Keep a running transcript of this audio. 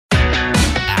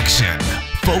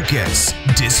focus,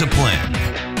 discipline.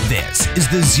 This is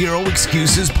the Zero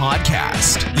Excuses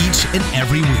podcast. Each and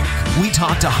every week, we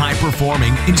talk to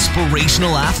high-performing,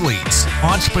 inspirational athletes,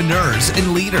 entrepreneurs,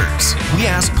 and leaders. We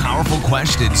ask powerful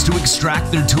questions to extract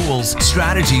their tools,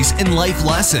 strategies, and life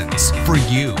lessons for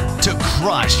you to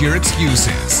crush your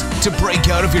excuses, to break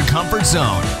out of your comfort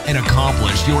zone, and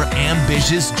accomplish your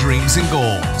ambitious dreams and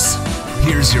goals.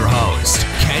 Here's your host,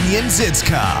 Kenyon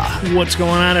Zitska. What's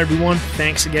going on, everyone?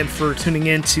 Thanks again for tuning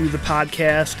in to the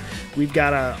podcast. We've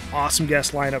got an awesome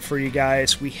guest lineup for you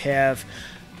guys. We have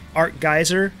Art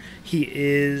Giser. He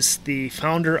is the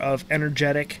founder of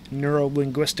Energetic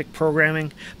Neuro-Linguistic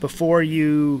Programming. Before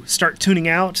you start tuning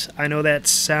out, I know that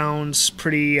sounds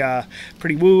pretty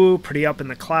woo-woo, pretty up in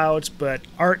the clouds, but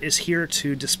Art is here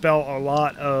to dispel a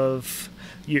lot of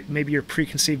maybe your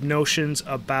preconceived notions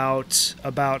about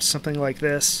something like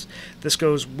this. This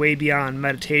goes way beyond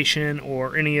meditation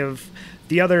or any of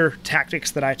the other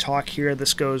tactics that I talk here.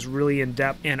 This goes really in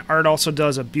depth, and Art also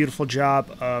does a beautiful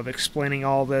job of explaining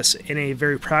all this in a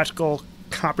very practical,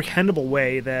 comprehensible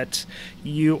way that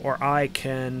you or I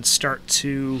can start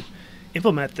to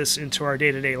implement this into our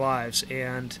day-to-day lives.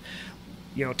 And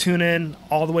tune in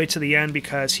all the way to the end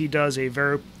because he does a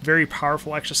very, very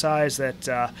powerful exercise that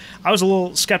I was a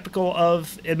little skeptical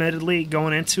of, admittedly,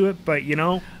 going into it. But,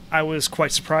 I was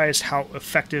quite surprised how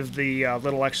effective the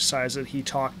little exercise that he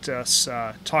talks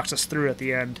us through at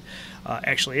the end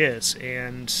actually is.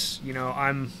 And,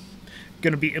 I'm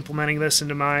going to be implementing this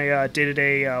into my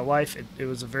day-to-day life. It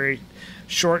was a very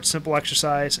short, simple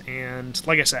exercise. And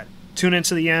like I said, tune in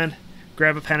to the end.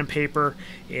 Grab a pen and paper,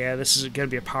 and this is going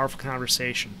to be a powerful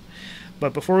conversation.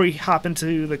 But before we hop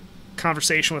into the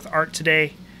conversation with Art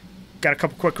today, got a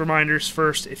couple quick reminders.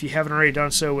 First, if you haven't already done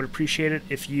so, would appreciate it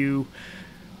if you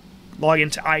log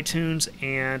into iTunes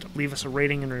and leave us a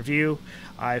rating and review.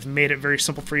 I've made it very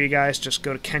simple for you guys. Just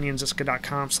go to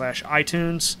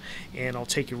kenyonzitska.com/iTunes, and it'll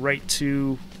take you right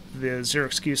to the Zero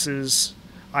Excuses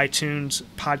iTunes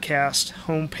podcast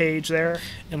homepage there.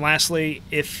 And lastly,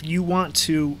 if you want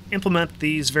to implement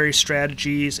these very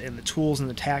strategies and the tools and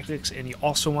the tactics, and you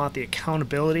also want the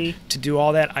accountability to do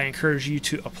all that, I encourage you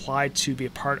to apply to be a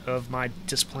part of my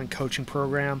discipline coaching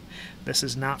program. This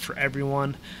is not for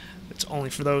everyone. It's only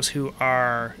for those who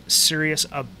are serious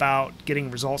about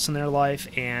getting results in their life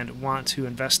and want to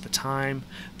invest the time,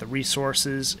 the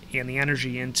resources, and the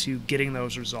energy into getting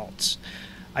those results.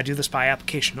 I do this by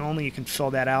application only. You can fill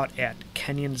that out at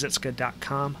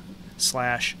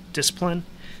kenyonzitska.com/discipline.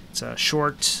 It's a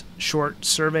short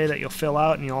survey that you'll fill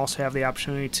out, and you'll also have the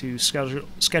opportunity to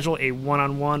schedule a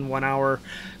one-on-one, 1-hour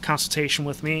consultation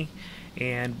with me,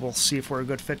 and we'll see if we're a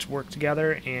good fit to work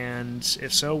together, and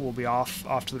if so, we'll be off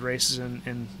to the races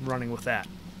and running with that.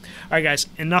 All right, guys,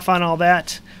 enough on all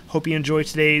that. Hope you enjoy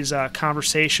today's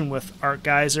conversation with Art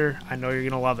Giser. I know you're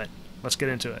going to love it. Let's get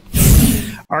into it.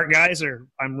 Art Giser,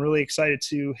 I'm really excited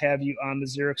to have you on the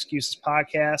Zero Excuses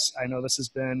podcast. I know this has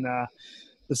been a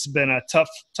tough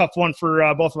one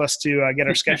for both of us to get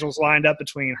our schedules lined up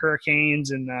between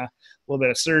hurricanes and a little bit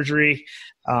of surgery,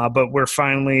 but we're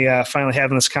finally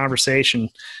having this conversation.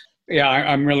 Yeah,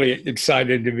 I'm really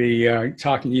excited to be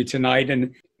talking to you tonight,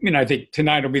 and I think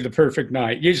tonight will be the perfect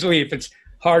night. Usually, if it's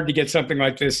hard to get something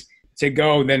like this to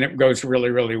go, then it goes really,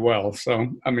 really well.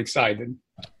 So I'm excited.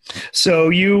 So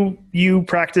you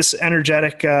practice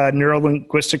energetic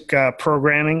neuro-linguistic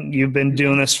programming. You've been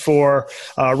doing this for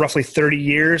roughly 30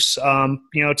 years.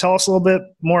 Tell us a little bit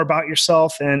more about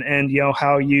yourself and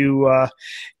how you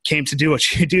came to do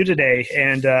what you do today,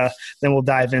 and then we'll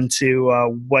dive into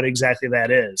what exactly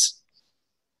that is.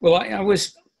 Well, I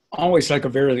was always like a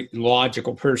very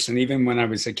logical person, even when I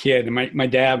was a kid. My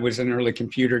dad was an early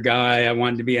computer guy. I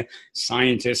wanted to be a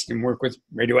scientist and work with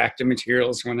radioactive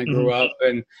materials when I grew up.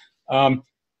 And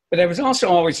but I was also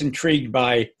always intrigued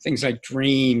by things like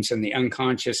dreams and the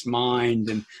unconscious mind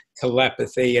and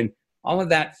telepathy, and all of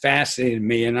that fascinated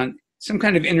me. And on some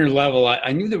kind of inner level,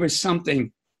 I knew there was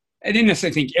something. I didn't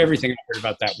necessarily think everything I heard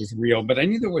about that was real, but I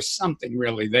knew there was something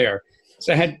really there.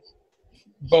 So I had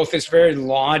both this very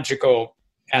logical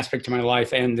aspect to my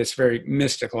life and this very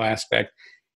mystical aspect.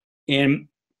 And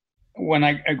when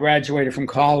I graduated from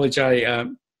college, I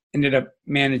ended up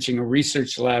managing a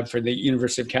research lab for the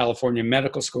University of California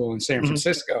Medical School in San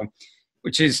Francisco,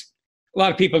 which is, a lot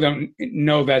of people don't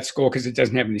know that school because it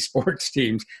doesn't have any sports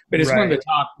teams, but it's one of the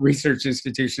top research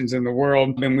institutions in the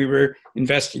world. And we were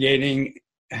investigating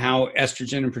how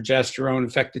estrogen and progesterone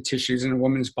affect the tissues in a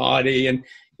woman's body. And,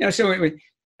 so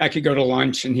I could go to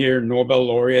lunch and hear Nobel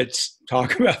laureates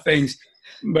talk about things,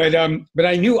 but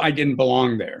I knew I didn't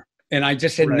belong there. And I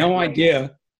just had no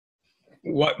idea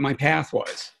what my path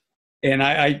was. And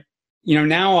I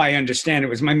now I understand it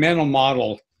was my mental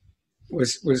model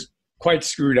was quite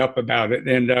screwed up about it,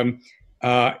 and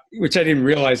which I didn't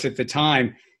realize at the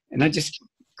time. And I just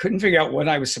couldn't figure out what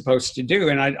I was supposed to do.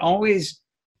 And I'd always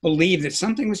believed that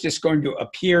something was just going to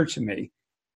appear to me.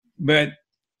 But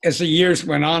as the years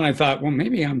went on, I thought, well,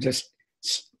 maybe I'm just,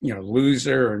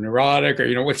 loser or neurotic,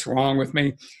 or, what's wrong with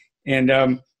me? And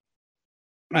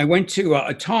I went to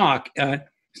a talk. It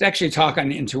was actually a talk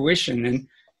on intuition. And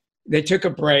they took a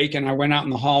break, and I went out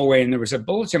in the hallway, and there was a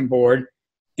bulletin board.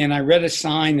 And I read a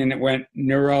sign, and it went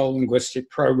Neuro-Linguistic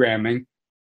Programming.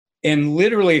 And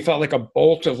literally it felt like a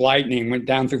bolt of lightning went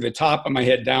down through the top of my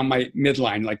head, down my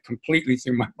midline, like completely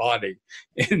through my body.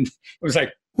 And it was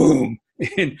like, boom.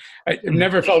 And I've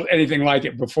never felt anything like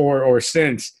it before or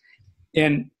since.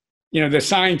 And, the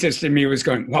scientist in me was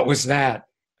going, what was that?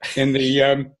 And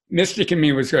the mystic in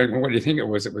me was going, well, what do you think it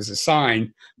was? It was a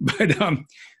sign. But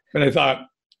I thought,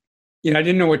 I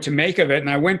didn't know what to make of it. And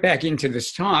I went back into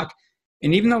this talk.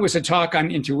 And even though it was a talk on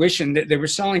intuition, they were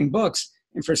selling books.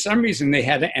 And for some reason, they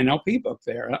had an NLP book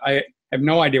there. I have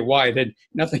no idea why. It had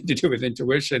nothing to do with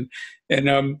intuition. And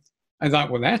I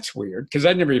thought, well, that's weird, because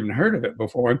I'd never even heard of it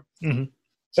before. Mm-hmm.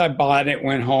 So I bought it,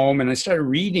 went home, and I started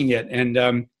reading it.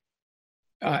 And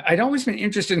I'd always been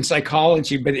interested in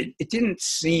psychology, but it didn't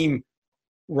seem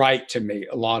right to me,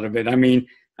 a lot of it. I mean,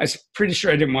 I was pretty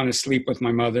sure I didn't want to sleep with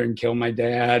my mother and kill my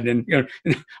dad, and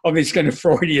all these kind of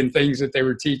Freudian things that they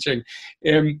were teaching.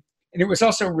 And it was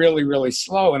also really, really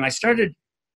slow. And I started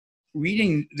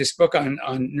reading this book on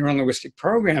neuro-linguistic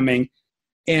programming,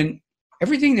 and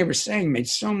everything they were saying made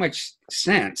so much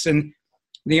sense. And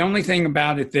the only thing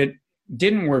about it that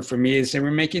didn't work for me is they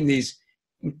were making these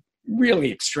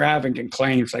really extravagant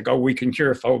claims like, oh, we can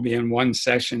cure phobia in one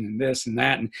session and this and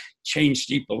that, and change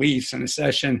deep beliefs in a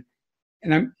session.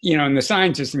 And I'm, and the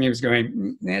scientist in me was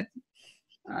going,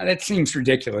 that seems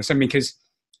ridiculous. I mean, because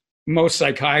most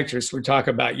psychiatrists would talk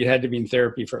about you had to be in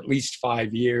therapy for at least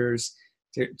 5 years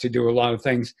to do a lot of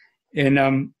things.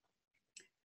 And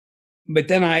but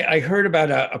then I heard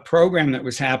about a program that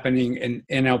was happening in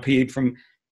NLP from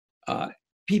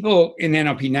people in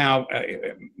NLP now.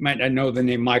 Might not know the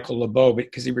name Michael LeBeau,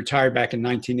 because he retired back in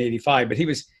 1985, but he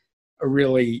was a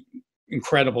really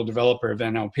incredible developer of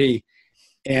NLP.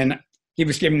 And he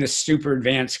was giving this super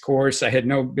advanced course. I had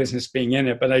no business being in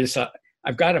it, but I just thought,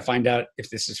 I've got to find out if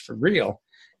this is for real.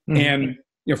 Mm-hmm.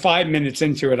 And 5 minutes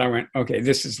into it, I went, okay,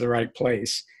 this is the right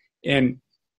place. And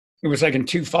it was like in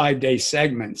 2 5-day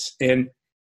segments. And,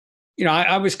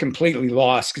 I was completely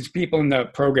lost, because people in the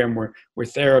program were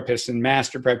therapists and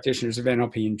master practitioners of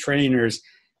NLP and trainers.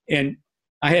 And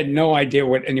I had no idea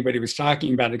what anybody was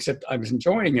talking about, except I was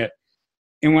enjoying it.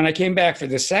 And when I came back for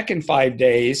the second 5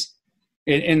 days,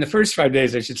 in the first 5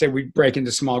 days, I should say, we'd break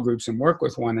into small groups and work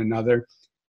with one another.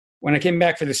 When I came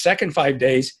back for the second 5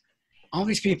 days, all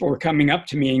these people were coming up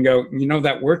to me and go,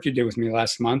 that work you did with me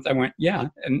last month? I went, yeah.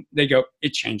 And they go,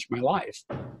 it changed my life.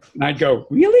 And I'd go,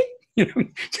 really?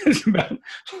 Just about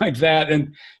like that.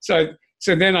 And so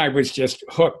then I was just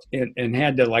hooked and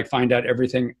had to find out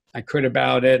everything I could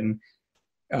about it. And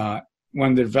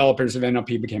one of the developers of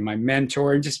NLP became my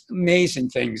mentor, and just amazing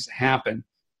things happened.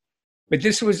 But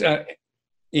this was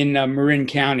in Marin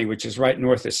County, which is right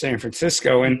north of San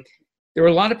Francisco. And there were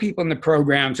a lot of people in the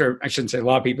programs, or I shouldn't say a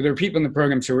lot of people, there were people in the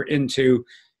programs who were into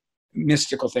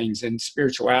mystical things and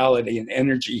spirituality and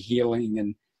energy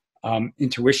healing and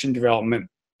intuition development.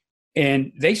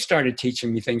 And they started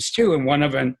teaching me things too. And one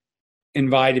of them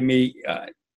invited me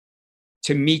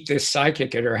to meet this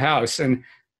psychic at her house. And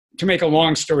to make a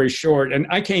long story short, and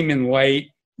I came in late,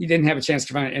 he didn't have a chance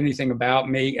to find out anything about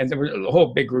me. And there was a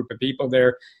whole big group of people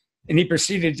there. And he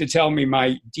proceeded to tell me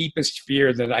my deepest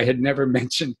fear that I had never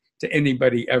mentioned to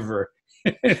anybody ever.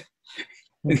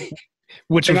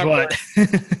 Which is what?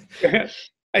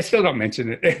 I still don't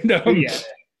mention it.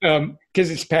 And, because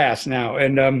it's past now.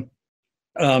 And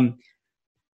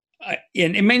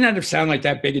it may not have sounded like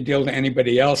that big a deal to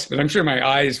anybody else, but I'm sure my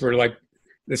eyes were like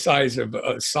the size of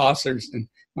saucers, and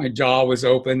my jaw was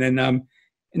open. And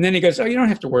then he goes, oh, you don't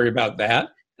have to worry about that.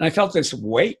 And I felt this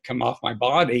weight come off my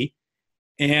body.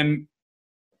 And,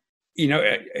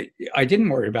 I didn't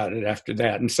worry about it after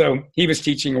that. And so he was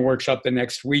teaching a workshop the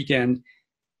next weekend.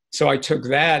 So I took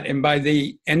that. And by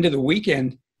the end of the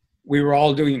weekend, we were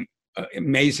all doing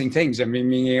amazing things. I mean,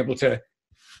 being able to,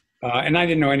 and I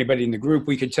didn't know anybody in the group.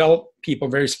 We could tell people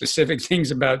very specific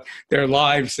things about their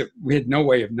lives that we had no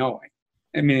way of knowing.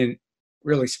 I mean,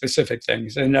 really specific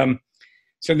things. And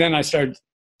so then I started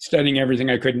studying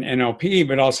everything I could in NLP,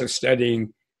 but also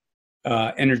studying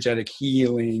energetic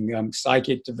healing,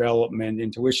 psychic development,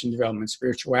 intuition development,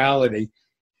 spirituality.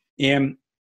 And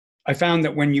I found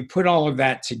that when you put all of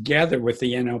that together with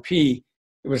the NLP,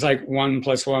 it was like 1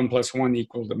 + 1 + 1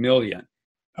 = a million.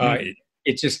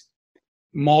 It just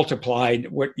multiplied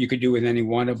what you could do with any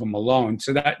one of them alone.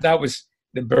 So that was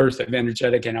the birth of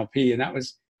energetic NLP. And that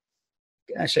was,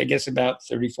 actually, I guess about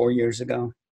 34 years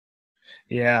ago.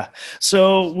 Yeah.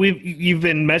 So you've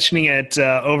been mentioning it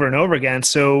over and over again.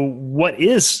 So what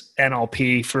is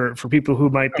NLP for people who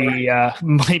might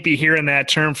be hearing that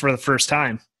term for the first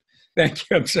time? Thank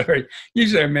you. I'm sorry.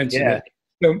 Usually I mention it.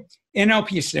 So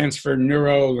NLP stands for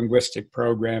Neuro-Linguistic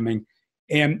Programming.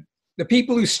 And the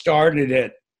people who started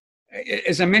it,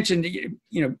 as I mentioned,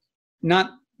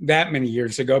 not that many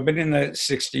years ago, but in the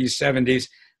 60s, 70s,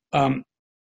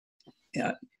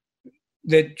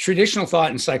 the traditional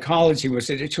thought in psychology was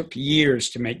that it took years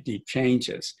to make deep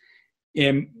changes.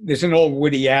 And there's an old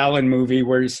Woody Allen movie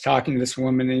where he's talking to this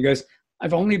woman and he goes,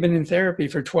 "I've only been in therapy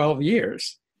for 12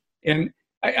 years. And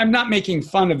I'm not making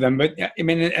fun of them, but I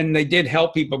mean, and they did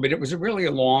help people, but it was really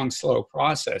a long, slow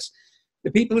process.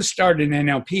 The people who started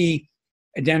NLP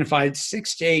identified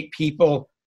 6 to 8 people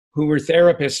who were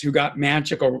therapists who got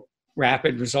magical,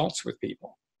 rapid results with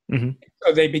people. Mm-hmm.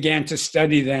 So they began to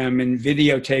study them and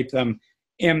videotape them.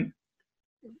 And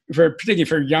particularly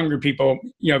for younger people,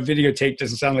 videotape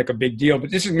doesn't sound like a big deal, but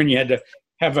this is when you had to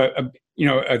have a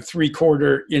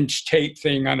 3/4 inch tape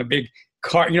thing on a big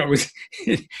car. It was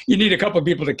you need a couple of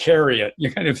people to carry it,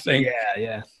 kind of thing.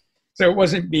 Yeah. So it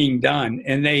wasn't being done.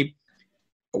 And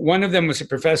one of them was a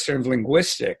professor of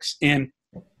linguistics, and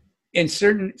in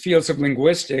certain fields of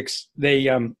linguistics,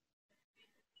 they're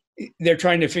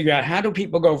trying to figure out how do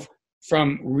people go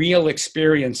from real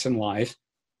experience in life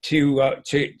to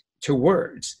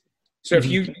words. So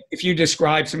if you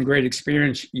describe some great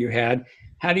experience you had,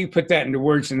 how do you put that into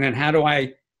words? And then how do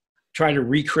I try to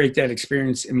recreate that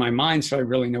experience in my mind so I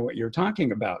really know what you're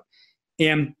talking about?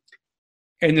 And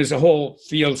there's a whole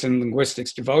fields in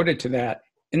linguistics devoted to that.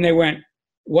 And they went,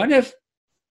 what if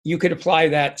you could apply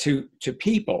that to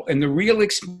people? And the real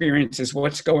experience is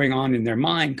what's going on in their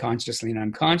mind, consciously and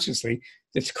unconsciously,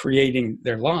 that's creating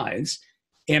their lives.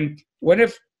 And what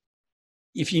if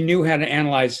you knew how to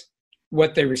analyze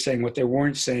what they were saying, what they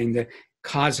weren't saying, the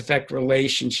cause-effect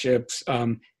relationships,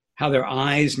 how their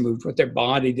eyes moved, what their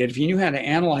body did. If you knew how to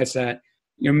analyze that,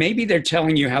 maybe they're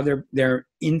telling you how their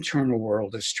internal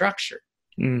world is structured.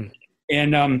 And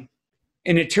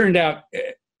it turned out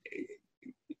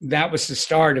that was the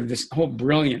start of this whole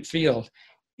brilliant field.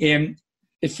 And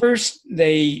at first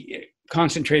they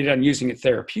concentrated on using it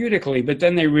therapeutically, but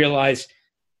then they realized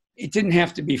it didn't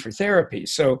have to be for therapy.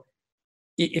 So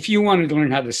if you wanted to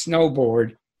learn how to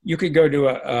snowboard, you could go to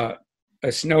a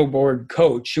snowboard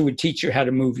coach who would teach you how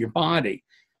to move your body.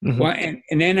 Mm-hmm. Well, and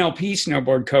an NLP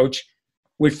snowboard coach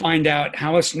would find out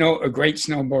how a great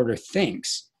snowboarder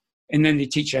thinks, and then they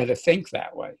teach you how to think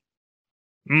that way.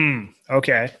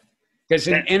 Okay. Because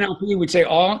in NLP would say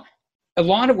a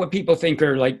lot of what people think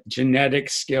are like genetic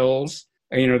skills,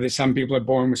 that some people are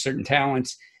born with certain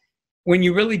talents. When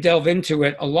you really delve into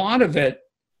it, a lot of it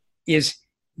is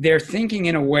they're thinking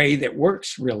in a way that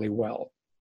works really well.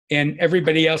 And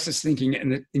everybody else is thinking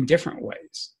in different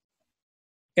ways.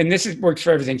 And this works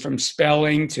for everything from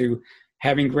spelling to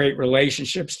having great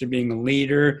relationships to being a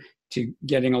leader to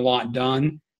getting a lot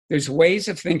done. There's ways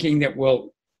of thinking that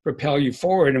will propel you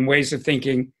forward and ways of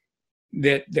thinking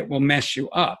that will mess you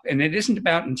up. And it isn't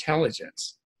about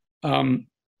intelligence. I'm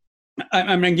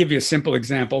going to give you a simple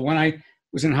example. When I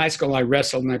was in high school, I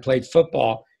wrestled and I played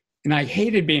football. And I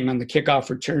hated being on the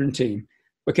kickoff return team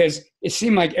because it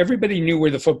seemed like everybody knew where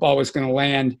the football was going to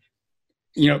land,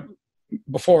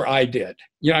 before I did.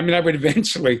 I would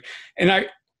eventually, and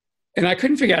I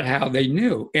couldn't figure out how they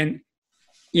knew. And,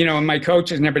 and my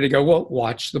coaches and everybody go, well,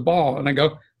 watch the ball. And I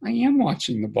go, I am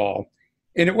watching the ball.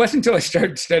 And it wasn't until I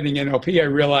started studying NLP, I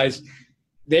realized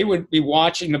they would be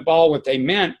watching the ball. What they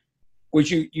meant was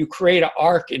you create an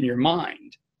arc in your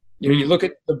mind. You look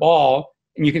at the ball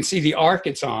and you can see the arc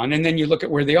it's on, and then you look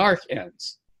at where the arc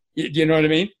ends. You know what I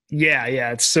mean? Yeah.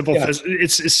 It's simple. Yeah.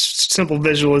 It's simple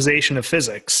visualization of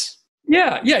physics.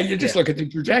 Yeah. You just look at the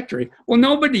trajectory. Well,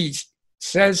 nobody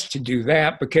says to do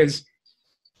that because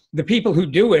the people who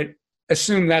do it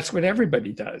assume that's what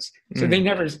everybody does. So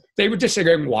they would just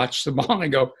say, watch the ball. And I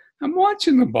go, I'm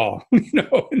watching the ball,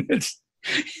 and it's,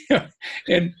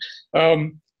 and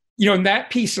that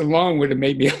piece alone would have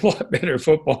made me a lot better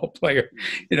football player,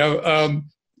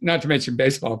 not to mention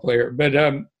baseball player,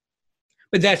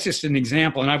 but that's just an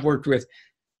example. And I've worked with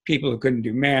people who couldn't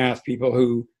do math, people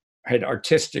who had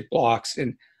artistic blocks,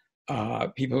 and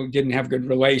people who didn't have good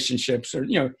relationships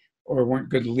or weren't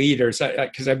good leaders.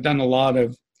 Because I've done a lot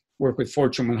of work with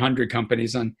Fortune 100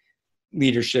 companies on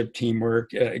leadership,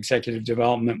 teamwork, executive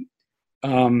development.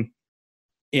 And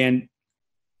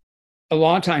a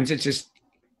lot of times it's just,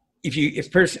 if a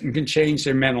person can change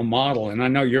their mental model, and I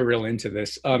know you're real into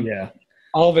this,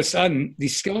 all of a sudden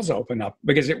these skills open up,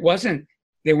 because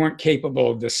they weren't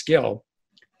capable of the skill.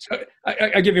 So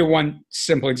I give you one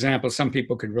simple example some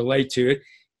people could relate to it.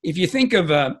 If you think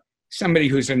of somebody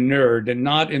who's a nerd, and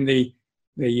not in the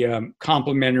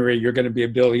complimentary, you're going to be a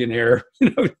billionaire,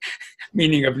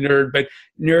 meaning of nerd, but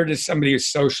nerd is somebody who's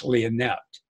socially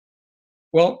inept.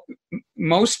 Well,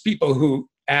 most people who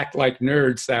act like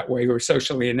nerds that way, who are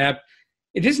socially inept,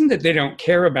 it isn't that they don't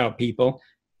care about people.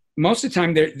 Most of the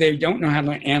time, they don't know how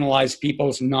to analyze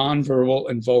people's nonverbal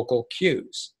and vocal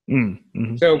cues.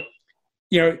 Mm-hmm. So,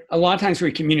 a lot of times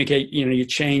we communicate, you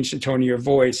change the tone of your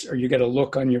voice, or you get a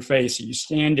look on your face, or you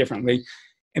stand differently.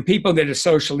 And people that are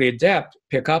socially adept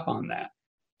pick up on that.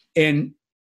 And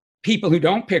people who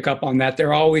don't pick up on that,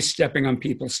 they're always stepping on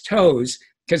people's toes,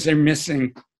 because they're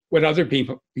missing what other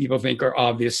people think are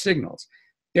obvious signals.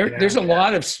 There's a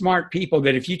lot of smart people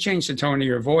that if you change the tone of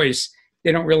your voice,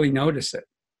 they don't really notice it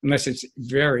unless it's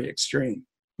very extreme.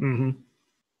 Mm-hmm.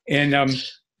 And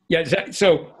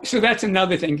so that's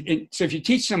another thing. So if you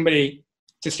teach somebody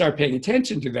to start paying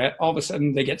attention to that, all of a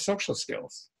sudden they get social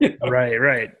skills.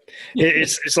 Right.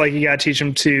 It's like you got to teach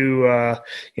them to,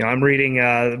 I'm reading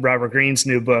Robert Greene's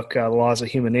new book, The Laws of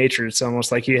Human Nature. It's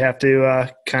almost like you have to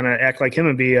kind of act like him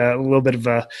and be a little bit of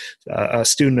a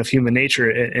student of human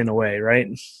nature in a way, right?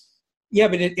 Yeah,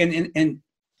 but and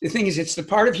the thing is, it's the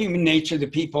part of human nature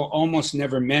that people almost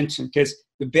never mention, because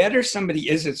the better somebody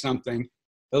is at something,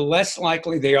 the less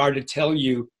likely they are to tell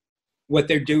you what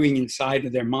they're doing inside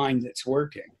of their mind that's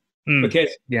working, because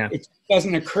it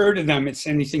doesn't occur to them it's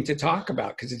anything to talk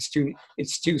about, because it's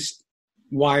too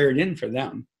wired in for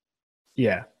them.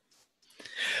 Yeah.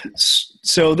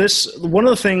 So one of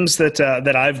the things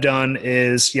that I've done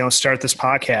is, start this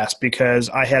podcast, because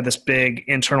I had this big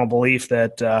internal belief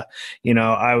that,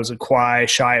 I was a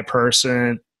shy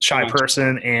person,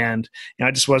 and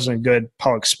I just wasn't a good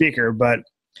public speaker. But,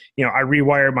 I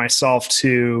rewired myself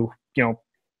to,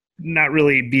 not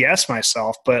really BS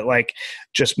myself, but like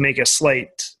just make a slight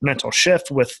mental shift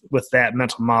with that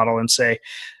mental model and say,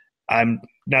 I'm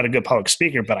not a good public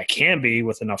speaker, but I can be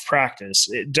with enough practice.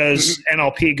 Does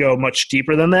NLP go much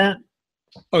deeper than that?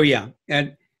 Oh yeah.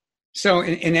 And so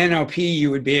in NLP, you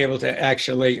would be able to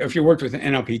actually, if you worked with an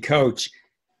NLP coach,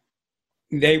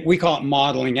 we call it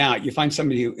modeling out. You find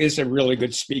somebody who is a really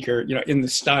good speaker, in the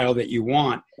style that you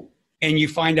want, and you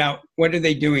find out what are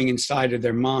they doing inside of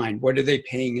their mind? What are they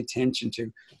paying attention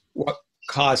to? What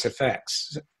cause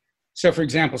effects? So for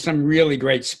example, some really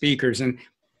great speakers and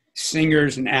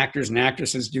singers and actors and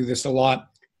actresses do this a lot.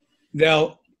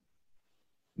 They'll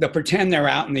pretend they're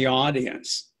out in the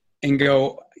audience and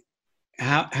go,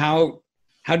 how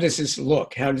does this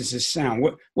look? How does this sound?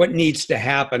 What needs to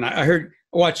happen? I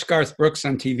watched Garth Brooks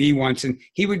on TV once, and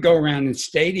he would go around in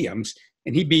stadiums,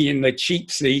 and he'd be in the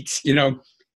cheap seats,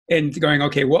 and going,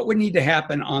 okay, what would need to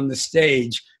happen on the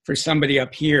stage for somebody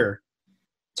up here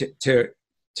to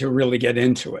really get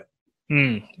into it?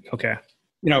 Okay.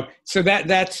 So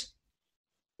that's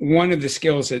one of the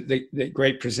skills that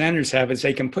great presenters have, is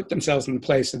they can put themselves in the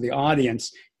place of the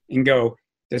audience and go,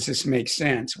 does this make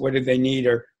sense? What do they need,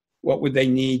 or what would they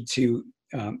need to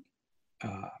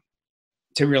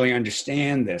really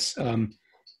understand this? And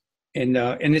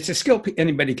it's a skill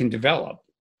anybody can develop.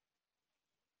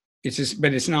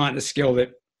 But it's not a skill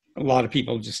that a lot of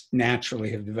people just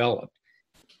naturally have developed.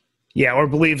 Yeah, or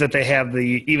believe that they have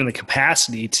even the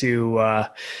capacity to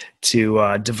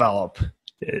develop.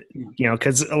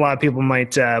 Because a lot of people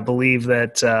might believe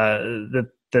that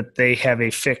they have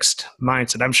a fixed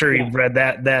mindset. I'm sure you've read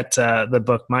the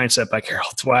book Mindset by Carol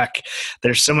Dweck.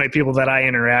 There's so many people that I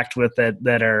interact with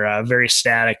that are very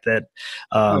static, that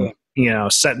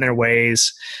set in their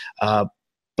ways.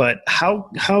 But how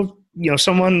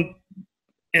someone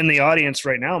in the audience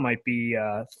right now might be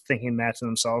thinking that to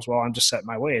themselves, well, I'm just set in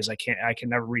my ways. I can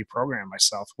never reprogram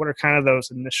myself. What are kind of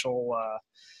those initial,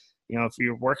 if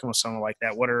you're working with someone like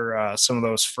that, what are some of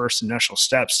those first initial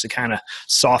steps to kind of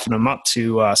soften them up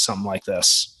to something like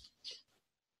this?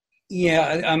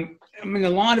 Yeah. A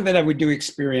lot of it I would do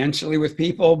experientially with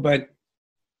people, but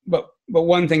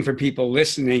one thing for people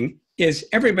listening is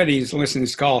everybody who's listening to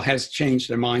this call has changed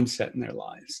their mindset in their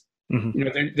lives.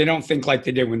 Mm-hmm. They don't think like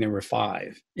they did when they were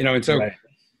 5, and so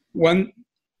one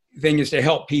thing is to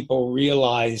help people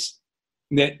realize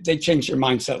that they change their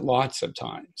mindset lots of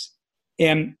times.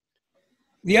 And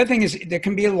the other thing is there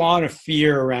can be a lot of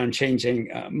fear around changing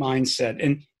mindset.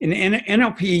 And in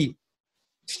NLP,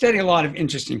 study a lot of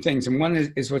interesting things. And one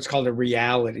is what's called a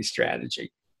reality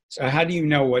strategy. So how do you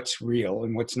know what's real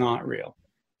and what's not real?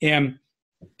 And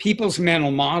people's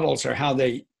mental models are how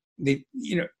they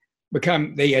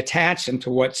they attach them to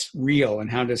what's real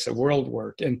and how does the world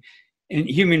work. And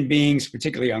human beings,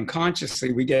 particularly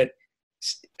unconsciously, we get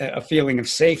a feeling of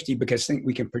safety because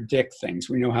we can predict things.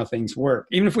 We know how things work,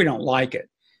 even if we don't like it,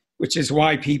 which is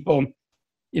why people,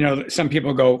 some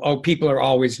people go, oh, people are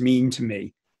always mean to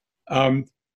me. And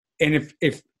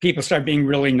if people start being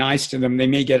really nice to them, they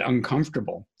may get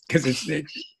uncomfortable because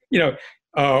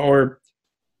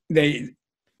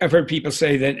I've heard people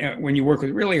say that when you work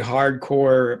with really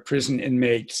hardcore prison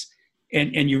inmates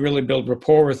and you really build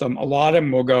rapport with them, a lot of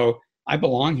them will go, I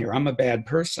belong here. I'm a bad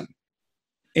person.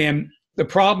 And the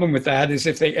problem with that is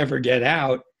if they ever get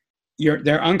out,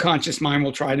 their unconscious mind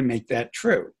will try to make that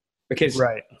true because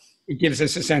it gives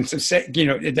us a sense of,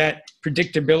 that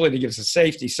predictability gives us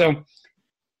safety. So,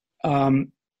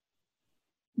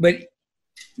 but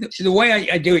the way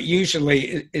I do it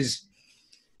usually is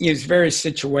very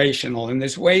situational. And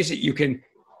there's ways that you can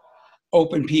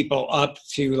open people up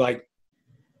to like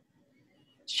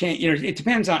change, it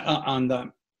depends on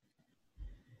the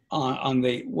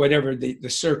whatever the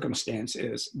circumstance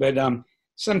is, but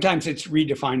sometimes it's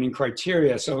redefining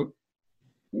criteria. So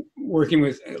working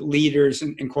with leaders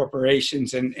and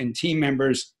corporations and team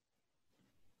members,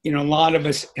 a lot of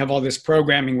us have all this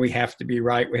programming. We have to be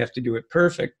right. We have to do it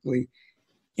perfectly.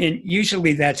 And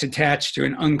usually that's attached to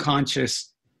an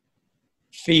unconscious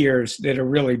fears that are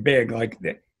really big. Like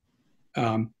that,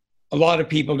 a lot of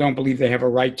people don't believe they have a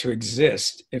right to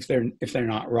exist if they're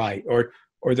not right, or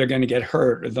they're going to get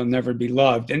hurt, or they'll never be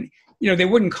loved. And, they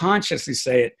wouldn't consciously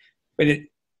say it, but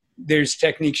there's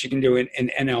techniques you can do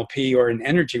in NLP or in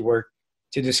energy work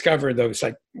to discover those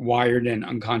like wired and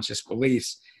unconscious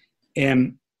beliefs.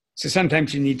 And so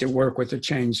sometimes you need to work with to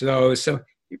change those. So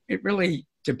it really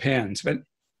depends. But,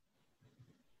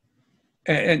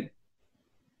 and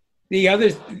the other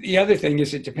thing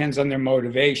is it depends on their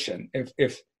motivation.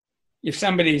 If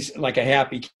somebody's like a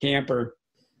happy camper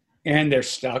and they're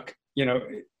stuck,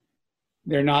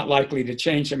 they're not likely to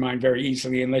change their mind very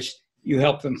easily unless you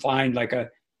help them find like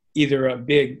either a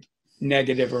big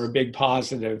negative or a big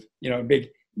positive, a big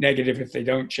negative if they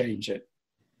don't change it.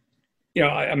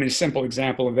 I mean, a simple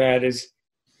example of that is,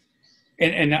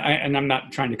 and I'm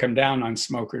not trying to come down on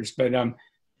smokers, but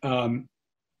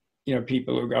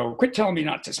people who go, quit telling me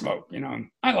not to smoke,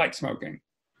 I like smoking,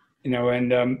 and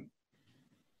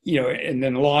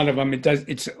then a lot of them,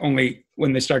 it's only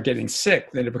when they start getting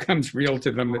sick that it becomes real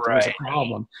to them that there's a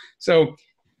problem. So,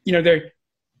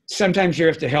 sometimes you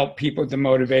have to help people with the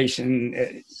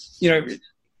motivation,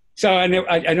 so I know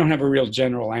I don't have a real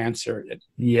general answer.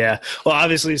 Yeah. Well,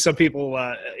 obviously some people,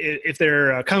 if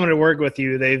they're coming to work with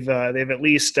you, they've at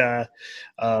least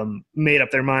made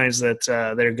up their minds that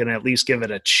they're going to at least give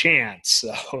it a chance.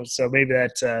 So maybe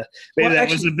that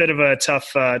was a bit of a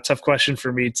tough question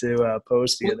for me to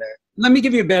pose to you there. Let me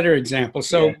give you a better example.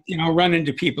 So, I'll run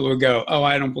into people who go, oh,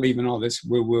 I don't believe in all this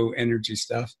woo-woo energy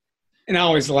stuff. And I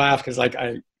always laugh because like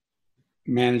I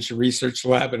managed a research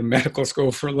lab at a medical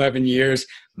school for 11 years.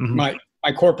 Mm-hmm.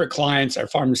 My corporate clients are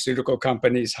pharmaceutical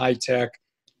companies, high tech,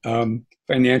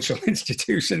 financial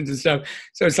institutions and stuff.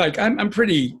 So it's like, I'm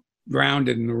pretty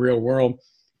grounded in the real world.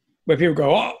 But people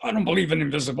go, oh, I don't believe in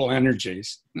invisible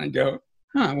energies. And I go,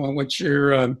 well, what's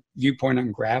your viewpoint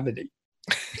on gravity?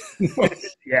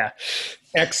 Yeah.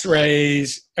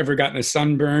 X-rays, ever gotten a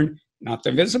sunburn? Not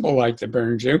the visible light that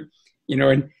burns you,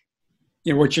 and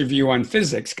what's your view on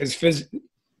physics?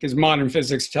 Because modern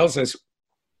physics tells us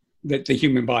that the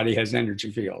human body has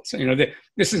energy fields.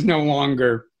 This is no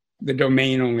longer the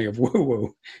domain only of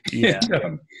woo-woo. Yeah.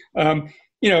 And,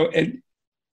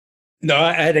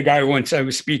 I had a guy once, I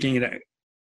was speaking at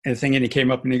a thing, and he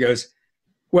came up and he goes,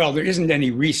 well, there isn't any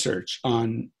research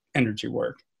on energy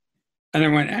work. And I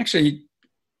went, actually,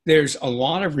 there's a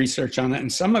lot of research on it,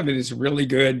 and some of it is really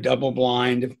good,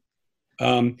 double-blind,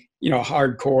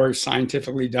 hardcore,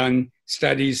 scientifically done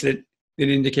studies that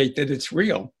indicate that it's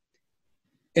real.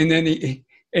 And then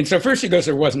so first he goes,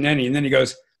 there wasn't any. And then he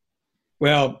goes,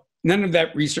 well, none of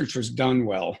that research was done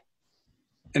well.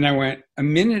 And I went, a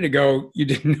minute ago, you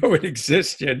didn't know it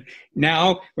existed.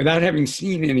 Now, without having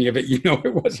seen any of it,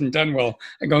 it wasn't done well.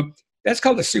 I go, that's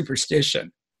called a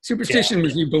superstition. Superstition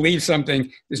was you believe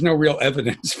something there's no real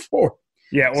evidence for.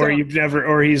 Yeah, or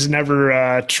he's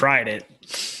never tried it.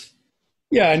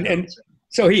 Yeah, and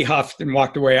so he huffed and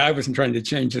walked away. I wasn't trying to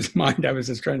change his mind. I was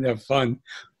just trying to have fun.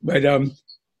 But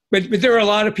there are a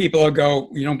lot of people who go,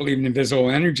 you don't believe in invisible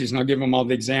energies, and I'll give them all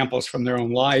the examples from their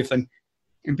own life. And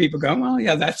people go, well,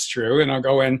 yeah, that's true. And I'll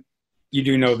go in, you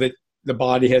do know that the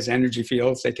body has energy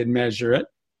fields. They can measure it.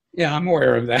 Yeah, I'm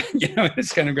aware of that.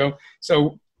 It's going to go,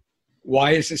 so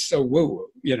why is this so woo?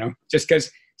 Just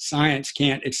because science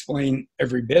can't explain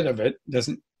every bit of it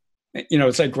doesn't,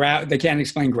 it's like they can't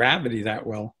explain gravity that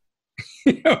well.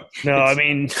 No, I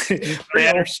mean,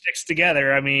 matter sticks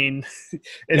together. I mean,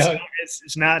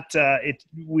 it's not,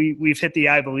 we've hit the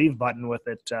I believe button with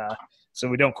it. So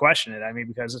we don't question it. I mean,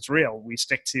 because it's real. We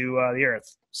stick to the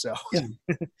earth. So, yeah.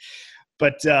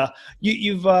 But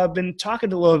you've been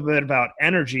talking a little bit about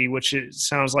energy, which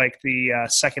sounds like the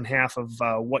second half of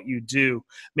what you do.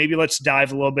 Maybe let's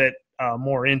dive a little bit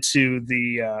more into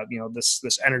the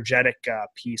this energetic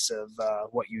piece of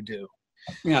what you do.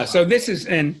 Yeah. So this is,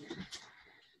 and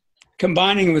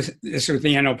combining with this with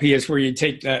the NLP is where you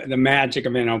take the magic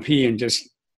of NLP and just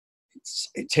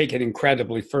take it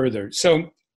incredibly further. So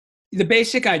the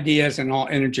basic ideas in all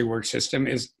energy work system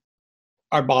is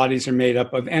our bodies are made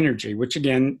up of energy, which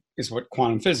again is what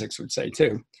quantum physics would say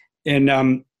too.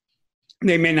 And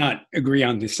they may not agree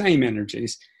on the same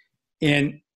energies.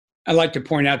 And I like to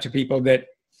point out to people that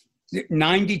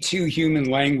 92 human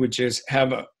languages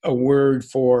have a word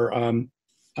for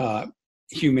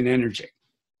human energy,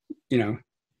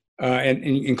 and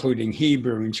including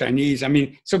Hebrew and Chinese. I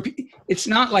mean, so it's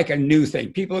not like a new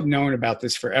thing. People have known about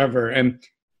this forever. And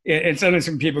sometimes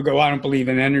when people go, I don't believe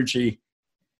in energy,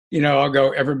 I'll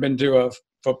go, ever been to a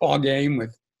football game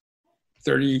with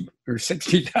 30 or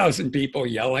 60,000 people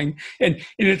yelling? And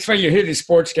it's funny, you hear these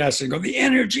sportscasters and go, the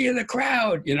energy of the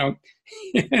crowd, and,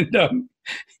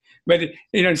 but,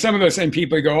 some of those same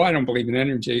people go, I don't believe in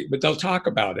energy, but they'll talk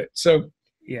about it. So,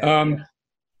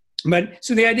 but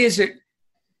so the idea is that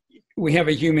we have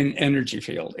a human energy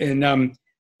field, and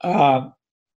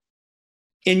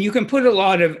you can put a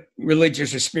lot of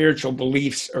religious or spiritual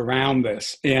beliefs around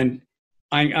this. And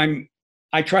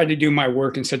I try to do my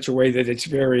work in such a way that it's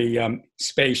very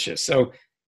spacious. So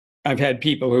I've had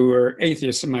people who are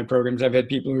atheists in my programs. I've had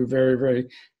people who are very, very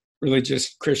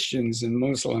religious Christians and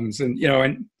Muslims, and so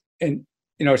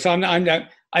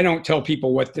I don't tell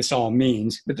people what this all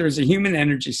means, but there's a human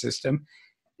energy system,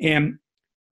 and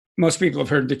most people have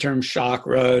heard the term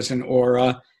chakras and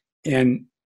aura, and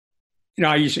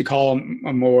I usually call them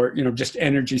a more just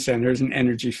energy centers and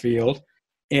energy field,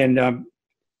 and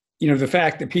the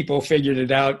fact that people figured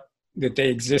it out that they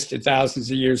existed thousands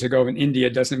of years ago in India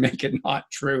doesn't make it not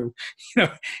true.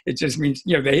 It just means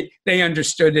they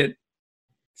understood it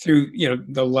through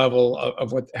the level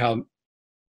of how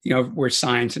where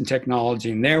science and technology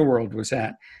in their world was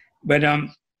at. But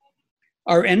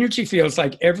our energy fields,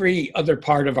 like every other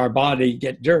part of our body,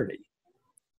 get dirty.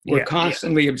 We're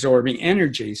constantly absorbing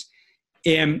energies,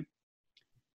 and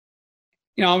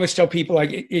I always tell people,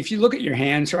 like, if you look at your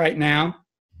hands right now,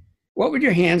 what would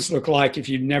your hands look like if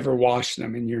you'd never washed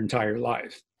them in your entire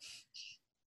life?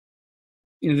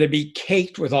 They'd be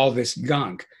caked with all this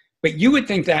gunk. But you would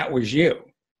think that was you.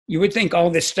 You would think all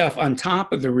this stuff on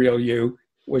top of the real you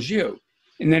was you.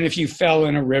 And then if you fell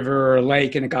in a river or a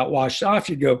lake and it got washed off,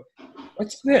 you'd go,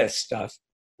 what's this stuff?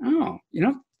 Oh,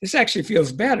 this actually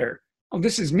feels better. Oh,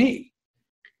 this is me.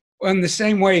 Well, in the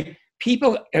same way,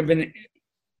 people have been,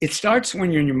 it starts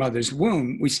when you're in your mother's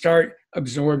womb. We start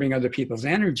absorbing other people's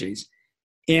energies.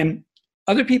 And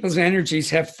other people's energies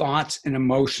have thoughts and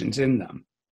emotions in them.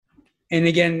 And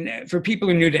again, for people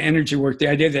who are new to energy work, the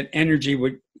idea that energy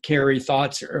would carry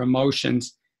thoughts or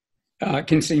emotions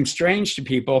can seem strange to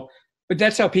people, but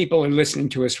that's how people are listening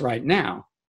to us right now.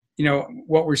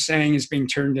 What we're saying is being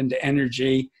turned into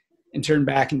energy and turned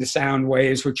back into sound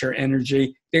waves, which are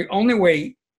energy. The only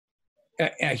way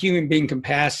a human being can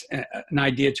pass an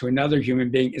idea to another human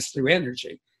being is through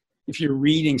energy. If you're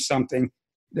reading something,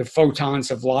 the photons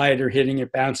of light are hitting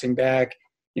it, bouncing back,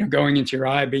 going into your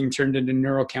eye, being turned into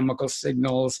neurochemical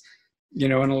signals,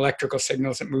 and electrical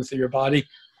signals that move through your body.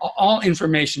 All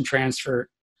information transfer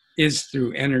is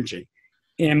through energy.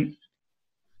 And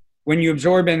when you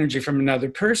absorb energy from another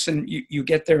person, you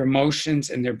get their emotions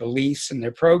and their beliefs and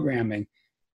their programming.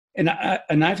 And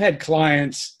I've had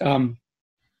clients, I'm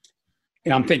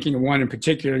thinking of one in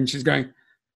particular, and she's going,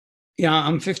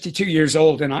 I'm 52 years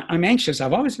old and I'm anxious.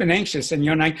 I've always been anxious. And,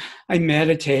 and I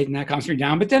meditate and that calms me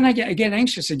down, but then I get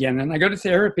anxious again, and I go to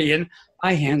therapy and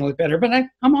I handle it better, but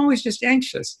I'm always just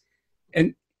anxious.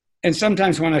 And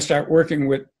sometimes when I start working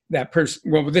with that person,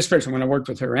 with this person, when I worked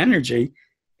with her energy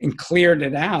and cleared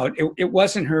it out, it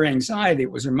wasn't her anxiety,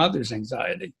 it was her mother's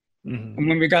anxiety. Mm-hmm. And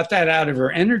when we got that out of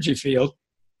her energy field,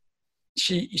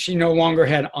 she no longer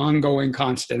had ongoing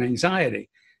constant anxiety.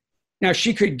 Now,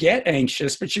 she could get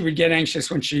anxious, but she would get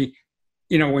anxious when she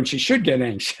should get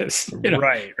anxious.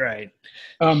 Right.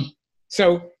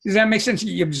 So does that make sense?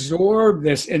 You absorb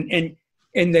this, and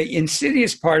the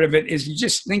insidious part of it is you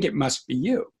just think it must be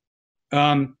you.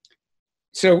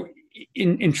 So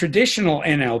in traditional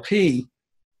NLP,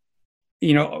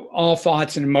 all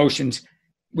thoughts and emotions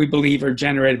we believe are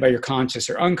generated by your conscious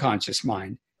or unconscious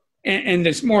mind. And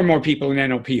there's more and more people in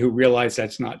NLP who realize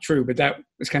that's not true, but that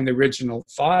was kind of the original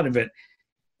thought of it.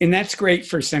 And that's great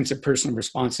for a sense of personal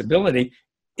responsibility.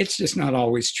 It's just not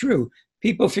always true.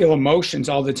 People feel emotions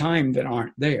all the time that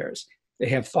aren't theirs. They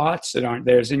have thoughts that aren't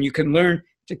theirs, and you can learn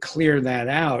to clear that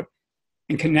out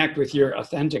and connect with your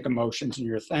authentic emotions and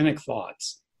your authentic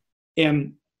thoughts.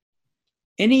 And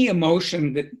any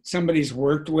emotion that somebody's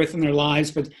worked with in their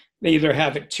lives, but they either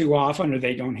have it too often or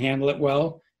they don't handle it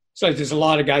well. So there's a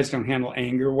lot of guys don't handle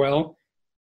anger well.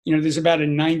 There's about a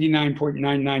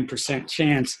 99.99%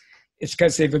 chance it's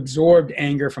because they've absorbed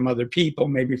anger from other people,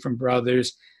 maybe from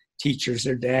brothers, teachers,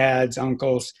 their dads,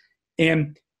 uncles.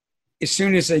 And as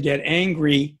soon as they get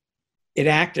angry, it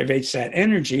activates that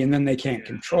energy and then they can't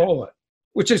control it,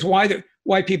 which is why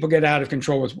people get out of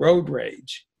control with road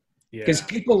rage. Because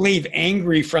people leave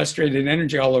angry, frustrated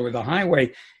energy all over the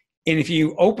highway. And if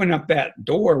you open up that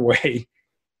doorway,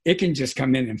 it can just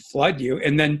come in and flood you.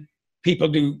 And then people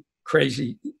do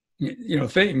crazy,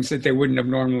 things that they wouldn't have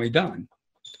normally done.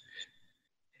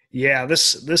 Yeah,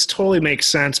 this totally makes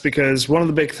sense, because one of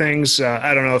the big things,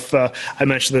 I don't know if I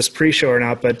mentioned this pre-show or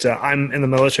not, but I'm in the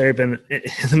military, been in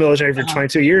the military for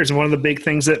 22 years. And one of the big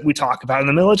things that we talk about in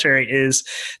the military is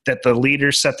that the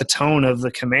leaders set the tone of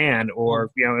the command, or,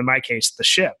 in my case, the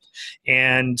ship.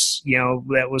 And,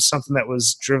 that was something that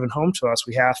was driven home to us.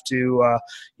 We have to,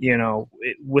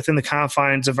 within the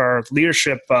confines of our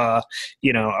leadership, our,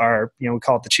 we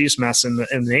call it the Chiefs Mess in the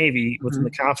Navy, within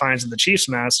the confines of the Chiefs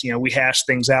Mess, we hash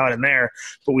things out in there,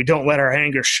 but we don't let our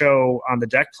anger show on the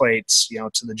deck plates,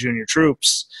 to the junior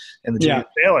troops and the junior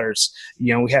sailors.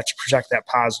 We have to project that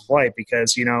positive light,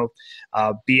 because,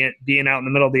 being out in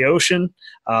the middle of the ocean,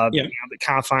 the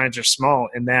confines are small,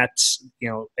 and that's,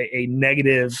 a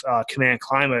negative command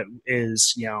climate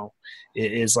is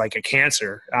like a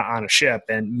cancer on a ship.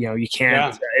 And, you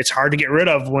can't, it's hard to get rid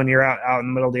of when you're out in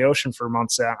the middle of the ocean for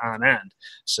months on end.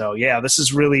 So this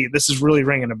is really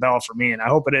ringing a bell for me. And I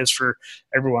hope it is for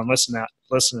everyone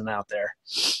listening out there.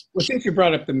 Well, since you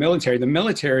brought up the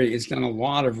military has done a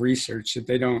lot of research that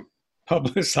they don't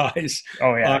publicize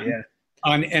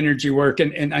on energy work.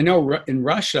 And I know in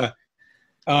Russia,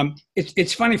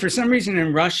 it's funny, for some reason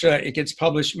in Russia, it gets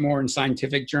published more in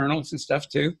scientific journals and stuff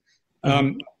too.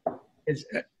 I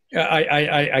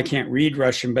can't read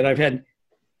Russian, but I've had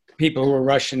people who are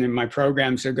Russian in my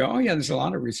programs who go, "Oh yeah, there's a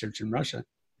lot of research in Russia,"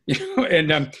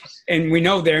 and we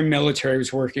know their military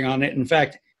was working on it. In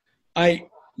fact,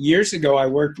 years ago I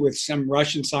worked with some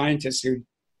Russian scientists who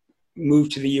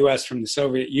moved to the U.S. from the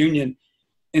Soviet Union,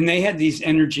 and they had these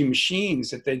energy machines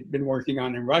that they'd been working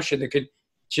on in Russia that could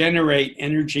generate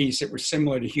energies that were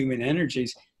similar to human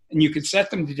energies, and you could set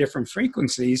them to different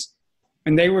frequencies.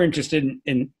 And they were interested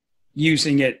in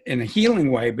using it in a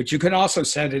healing way, but you could also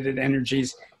set it at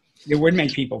energies that would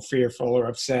make people fearful or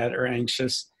upset or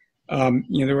anxious.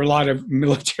 There were a lot of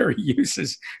military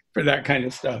uses for that kind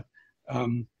of stuff,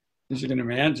 as you can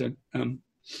imagine. I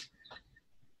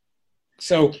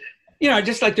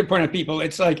just like to point out people,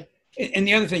 it's like, and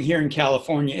the other thing here in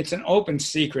California, it's an open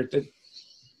secret that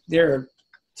there are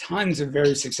tons of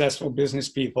very successful business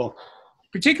people,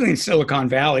 particularly in Silicon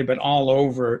Valley, but all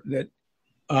over,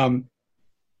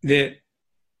 that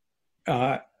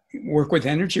work with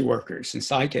energy workers and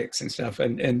psychics and stuff,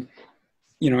 and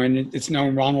it's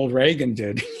known Ronald Reagan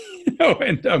did,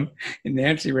 and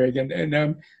Nancy Reagan,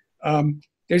 and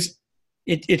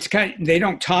it's kind of, they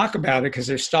don't talk about it because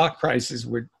their stock prices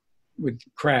would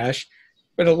crash,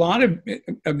 but a lot of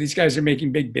these guys are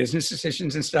making big business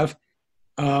decisions and stuff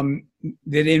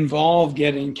that involve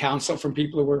getting counsel from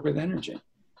people who work with energy,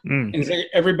 and so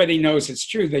everybody knows it's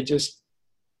true. They just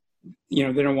they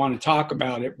don't want to talk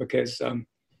about it because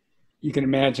you can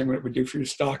imagine what it would do for your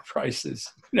stock prices.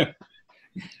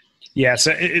 Yeah,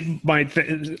 so it might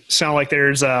sound like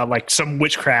there's like some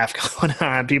witchcraft going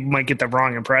on. People might get the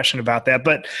wrong impression about that.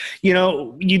 But,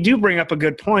 you do bring up a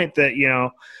good point that,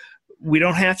 we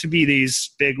don't have to be these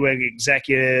bigwig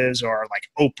executives or like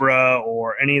Oprah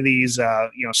or any of these,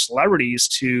 celebrities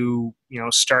to,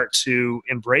 start to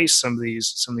embrace some of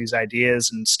these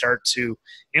ideas and start to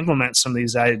implement some of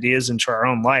these ideas into our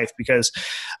own life. Because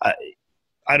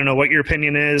I don't know what your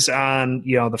opinion is on,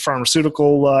 the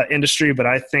pharmaceutical industry, but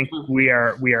I think we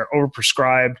are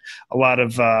overprescribed a lot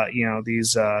of,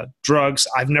 these drugs.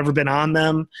 I've never been on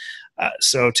them.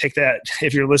 So take that,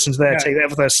 if you're listening to that, take that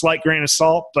with a slight grain of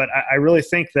salt. But I really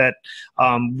think that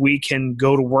we can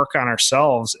go to work on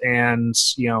ourselves, and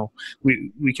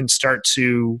we can start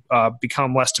to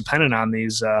become less dependent on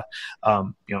these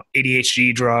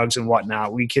ADHD drugs and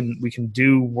whatnot. We can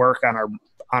do work on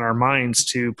our minds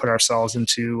to put ourselves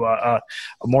into a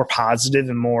more positive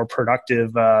and more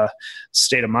productive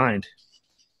state of mind.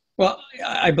 Well,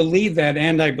 I believe that,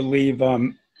 and I believe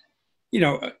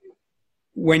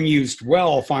when used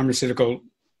well, pharmaceutical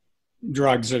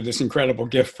drugs are this incredible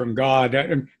gift from God.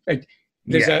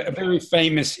 There's a very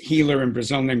famous healer in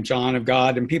Brazil named John of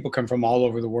God, and people come from all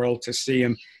over the world to see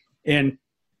him. And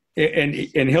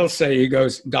he'll say, he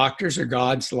goes, doctors are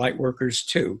God's light workers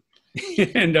too.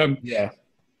 And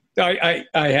I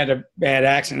had a bad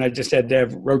accident. I just had to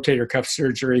have rotator cuff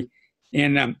surgery.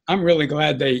 And I'm really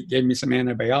glad they gave me some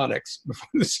antibiotics before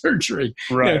the surgery.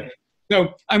 Right.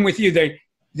 So I'm with you.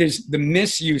 There's the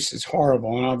misuse is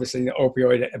horrible, and obviously the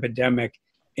opioid epidemic.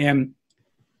 And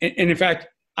in fact,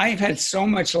 I've had so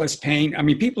much less pain. I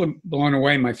mean, people are blown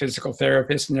away, my physical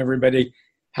therapist and everybody,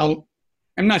 how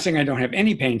I'm not saying I don't have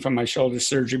any pain from my shoulder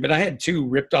surgery, but I had 2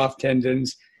 ripped off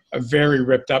tendons, a very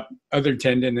ripped up other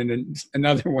tendon, and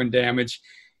another one damaged.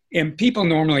 And people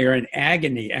normally are in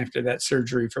agony after that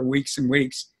surgery for weeks and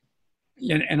weeks.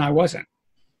 And I wasn't.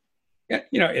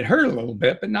 It hurt a little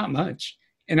bit, but not much.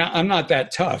 And I'm not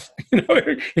that tough.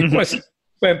 It wasn't.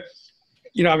 But,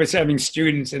 I was having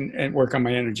students and work on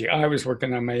my energy. I was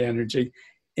working on my energy.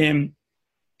 And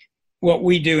what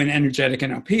we do in Energetic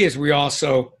NLP is we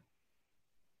also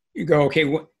go, okay,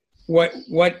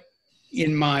 what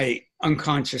in my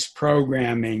unconscious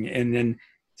programming, and then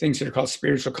things that are called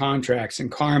spiritual contracts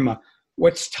and karma,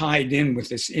 what's tied in with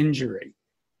this injury?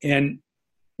 And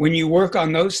when you work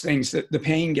on those things, the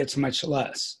pain gets much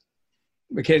less,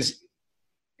 because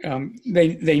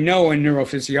they know in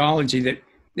neurophysiology that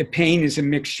the pain is a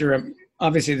mixture of,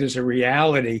 obviously there's a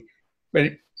reality,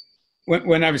 but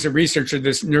when I was a researcher,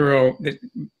 the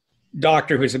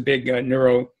doctor who's a big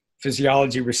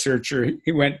neurophysiology researcher,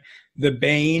 he went, the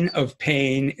bane of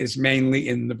pain is mainly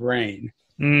in the brain.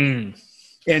 And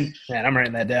man, I'm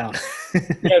writing that down.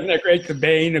 Isn't that great? The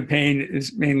bane of pain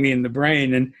is mainly in the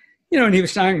brain. And, and he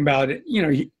was talking about it,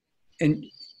 and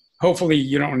hopefully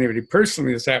you don't want anybody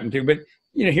personally this happened to, but,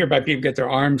 hear about people get their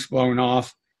arms blown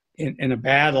off in a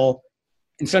battle,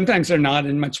 and sometimes they're not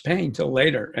in much pain till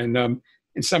later. And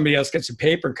somebody else gets a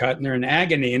paper cut and they're in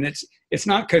agony. And it's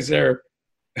not because they're,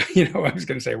 I was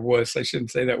going to say wuss. I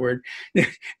shouldn't say that word.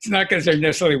 It's not because they're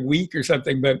necessarily weak or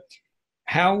something, but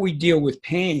how we deal with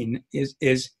pain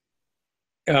is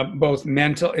both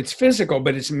mental, it's physical,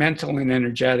 but it's mental and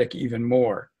energetic even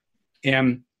more.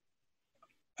 And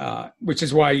which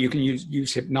is why you can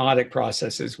use hypnotic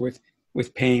processes with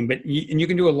pain, but you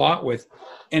can do a lot with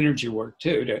energy work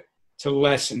too, to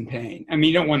lessen pain. I mean,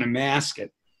 you don't want to mask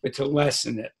it, but to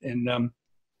lessen it. And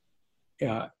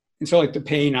so like the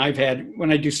pain I've had,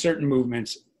 when I do certain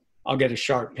movements, I'll get a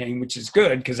sharp pain, which is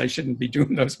good because I shouldn't be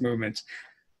doing those movements.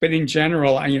 But in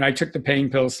general, I took the pain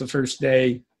pills the first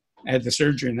day I had the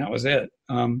surgery, and that was it.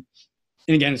 And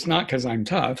again, it's not because I'm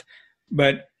tough,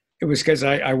 but it was because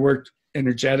I worked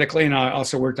energetically, and I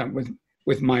also worked on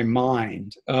with my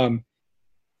mind. And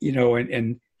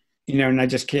I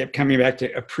just kept coming back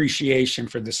to appreciation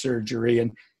for the surgery.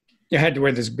 And I had to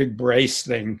wear this big brace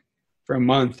thing for a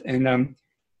month, and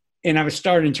I was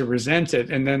starting to resent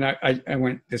it. And then I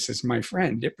went, this is my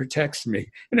friend. It protects me.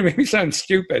 And it made me sound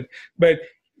stupid, but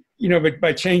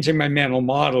by changing my mental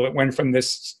model, it went from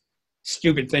this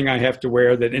stupid thing I have to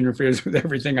wear that interferes with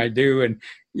everything I do and,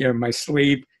 my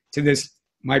sleep, to this,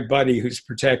 my buddy who's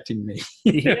protecting me.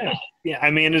 Yeah.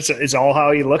 I mean, it's all how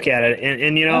you look at it.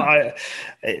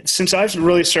 And since I've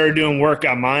really started doing work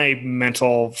on my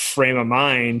mental frame of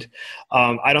mind,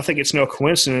 I don't think it's no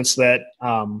coincidence that,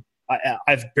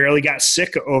 I've barely got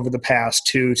sick over the past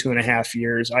 2.5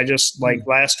 years. I just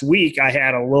last week I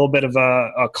had a little bit of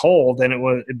a cold,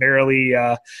 and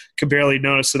could barely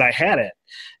notice that I had it.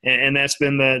 And that's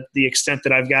been the extent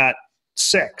that I've got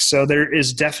sick. So there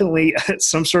is definitely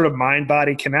some sort of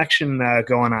mind-body connection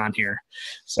going on here.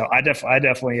 So I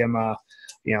definitely am,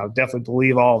 definitely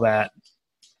believe all that.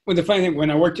 Well, the funny thing, when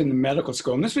I worked in the medical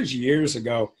school, and this was years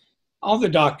ago, all the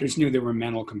doctors knew there were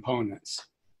mental components.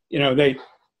 They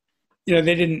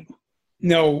didn't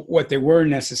know what they were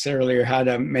necessarily or how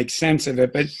to make sense of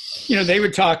it. But, they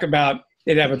would talk about,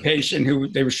 they'd have a patient who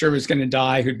they were sure was going to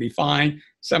die, who'd be fine,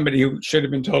 somebody who should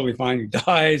have been totally fine who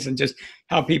dies, and just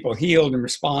how people healed and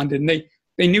responded. And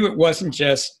they knew it wasn't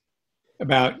just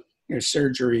about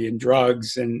surgery and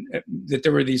drugs, and that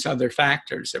there were these other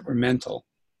factors that were mental.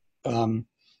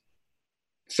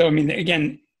 So, I mean,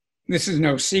 again, this is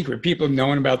no secret. People have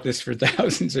known about this for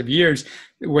thousands of years.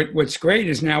 What's great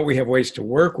is now we have ways to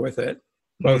work with it,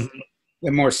 both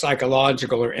the more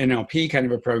psychological or NLP kind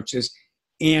of approaches,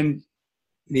 and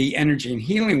the energy and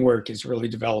healing work is really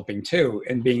developing too,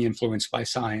 and being influenced by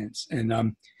science.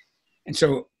 And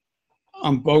so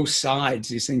on both sides,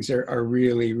 these things are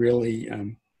really, really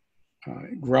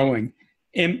growing.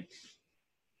 And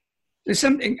there's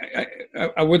something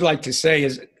I would like to say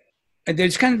is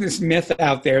there's kind of this myth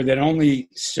out there that only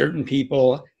certain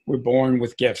people were born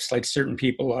with gifts, like certain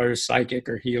people are psychic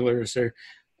or healers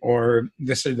or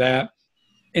this or that.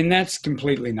 And that's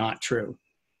completely not true.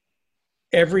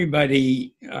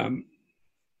 Everybody, can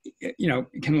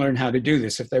learn how to do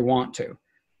this if they want to.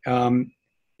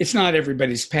 It's not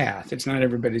everybody's path. It's not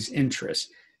everybody's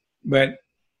interest. But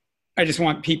I just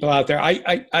want people out there.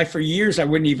 I for years, I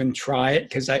wouldn't even try it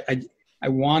because I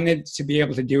wanted to be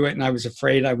able to do it. And I was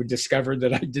afraid I would discover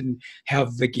that I didn't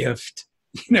have the gift,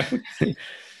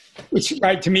 which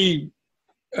right to me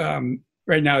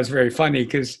right now is very funny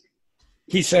because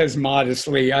he says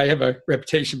modestly, I have a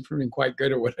reputation for being quite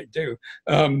good at what I do.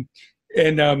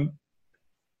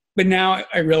 But now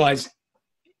I realize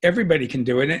everybody can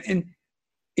do it. And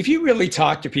if you really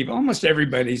talk to people, almost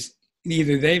everybody's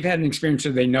either they've had an experience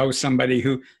or they know somebody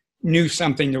who knew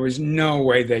something there was no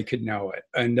way they could know it.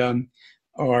 And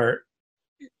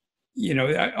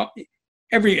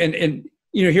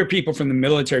hear people from the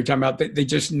military talking about that they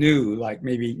just knew, like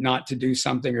maybe not to do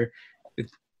something, or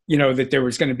that there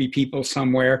was going to be people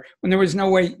somewhere when there was no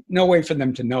way for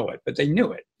them to know it, but they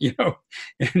knew it,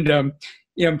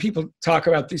 and people talk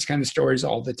about these kind of stories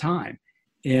all the time.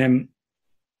 And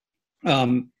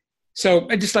so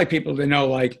I just like people to know,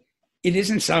 like, it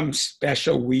isn't some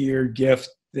special weird gift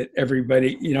that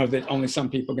everybody, that only some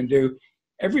people can do.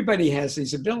 Everybody has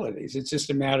these abilities. It's just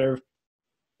a matter of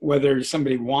whether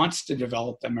somebody wants to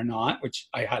develop them or not, which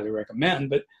I highly recommend,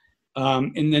 but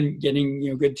and then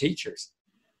getting good teachers.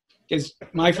 Because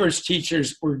my first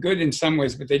teachers were good in some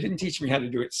ways, but they didn't teach me how to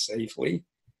do it safely.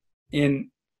 And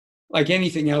like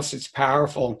anything else that's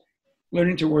powerful,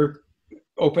 learning to work,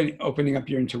 opening up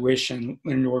your intuition,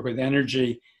 learning to work with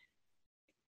energy.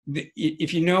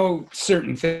 If you know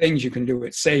certain things, you can do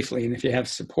it safely, and if you have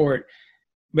support.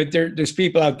 But there's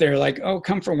people out there like, oh,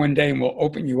 come for one day and we'll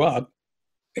open you up,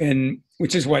 and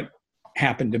which is what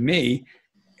happened to me.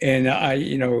 And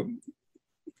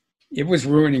it was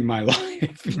ruining my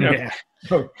life. Yeah.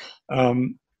 So,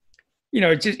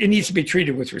 it needs to be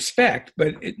treated with respect,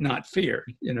 but not fear.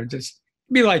 Just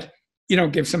be like,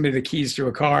 give somebody the keys to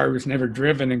a car who's never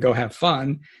driven and go have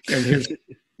fun. There's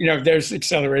the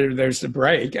accelerator, there's the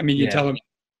brake. I mean, you tell them,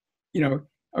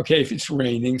 okay, if it's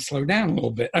raining, slow down a little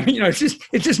bit. I mean, it's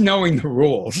just knowing the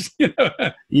rules.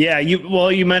 Yeah.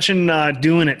 You mentioned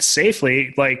doing it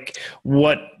safely. Like,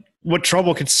 what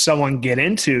trouble could someone get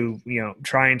into,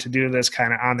 trying to do this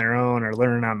kind of on their own or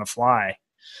learning on the fly?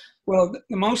 Well,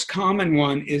 the most common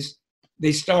one is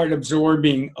they start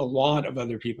absorbing a lot of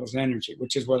other people's energy,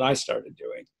 which is what I started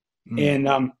doing.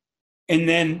 And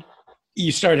then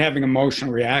you start having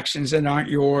emotional reactions that aren't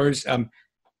yours.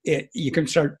 You can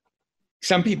start,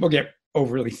 some people get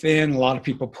overly thin. A lot of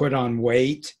people put on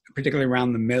weight, particularly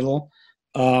around the middle.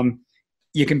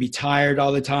 You can be tired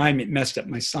all the time. It messed up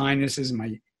my sinuses,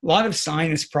 a lot of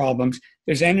sinus problems.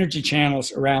 There's energy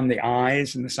channels around the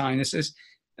eyes and the sinuses.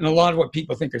 And a lot of what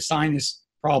people think are sinus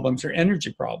problems are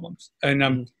energy problems.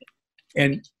 And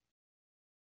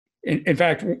in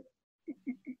fact,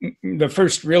 the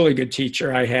first really good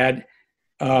teacher I had,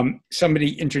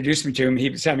 somebody introduced me to him. He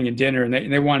was having a dinner, and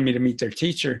they wanted me to meet their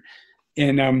teacher.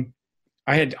 And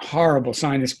I had horrible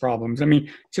sinus problems. I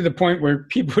mean, to the point where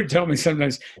people would tell me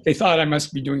sometimes they thought I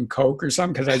must be doing coke or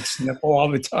something because I'd sniffle all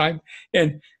the time.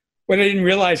 And what I didn't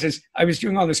realize is I was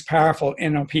doing all this powerful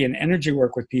NLP and energy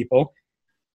work with people.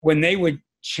 When they would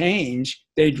change,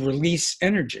 they'd release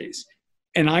energies,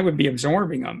 and I would be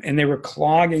absorbing them, and they were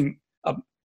clogging up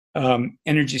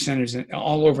energy centers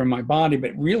all over my body,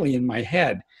 but really in my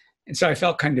head. And so I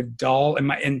felt kind of dull,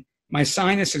 and my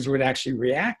sinuses would actually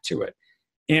react to it.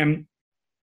 And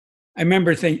I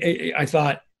remember I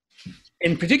thought,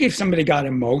 and particularly if somebody got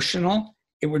emotional,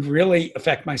 it would really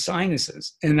affect my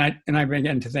sinuses. And I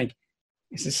began to think,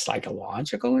 is this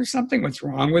psychological or something? What's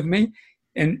wrong with me?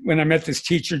 And when I met this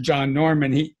teacher, John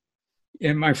Norman,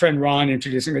 and my friend Ron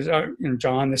introduced him, goes, oh,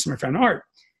 John, this is my friend Art.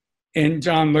 And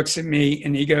John looks at me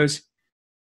and he goes,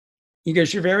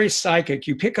 you're very psychic.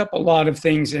 You pick up a lot of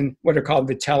things in what are called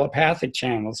the telepathic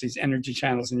channels, these energy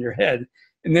channels in your head.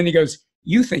 And then he goes,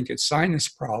 you think it's sinus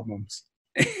problems.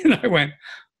 And I went,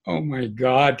 oh my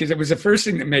God, because it was the first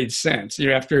thing that made sense,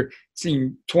 after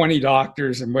seeing 20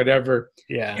 doctors and whatever.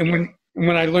 Yeah. And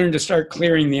when I learned to start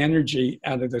clearing the energy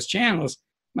out of those channels,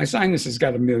 my sinuses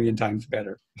got 1,000,000 times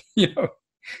better.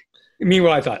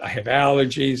 Meanwhile, I thought I have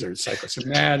allergies or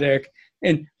psychosomatic.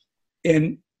 And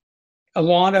a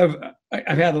lot of,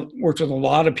 worked with a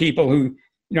lot of people who,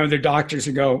 they're doctors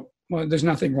who go, well, there's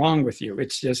nothing wrong with you.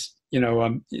 It's just,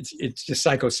 it's just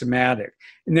psychosomatic.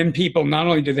 And then people, not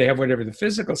only do they have whatever the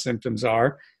physical symptoms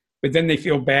are, but then they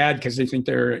feel bad because they think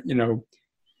they're,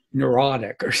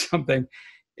 neurotic or something.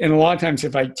 And a lot of times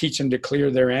if I teach them to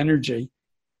clear their energy,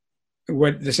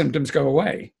 the symptoms go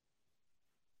away.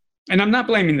 And I'm not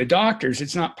blaming the doctors.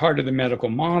 It's not part of the medical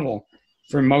model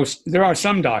for most. There are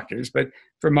some doctors, but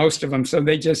for most of them, so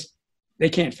they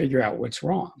can't figure out what's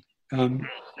wrong. In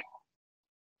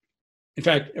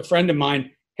fact, a friend of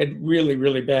mine had really,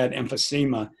 really bad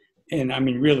emphysema, and I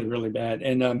mean really, really bad.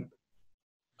 And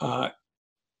I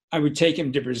would take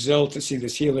him to Brazil to see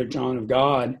this healer, John of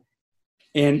God,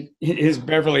 and his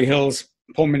Beverly Hills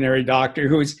pulmonary doctor,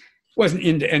 who wasn't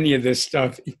into any of this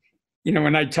stuff.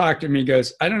 When I talked to him, he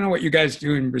goes, I don't know what you guys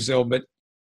do in Brazil, but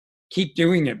keep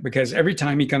doing it, because every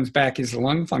time he comes back, his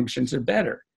lung functions are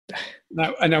better.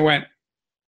 And I went,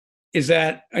 is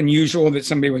that unusual that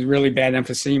somebody with really bad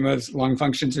emphysema's lung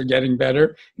functions are getting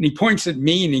better? And he points at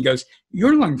me and he goes,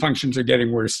 your lung functions are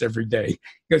getting worse every day. He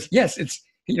goes, yes, it's,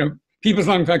 people's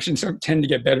lung functions don't tend to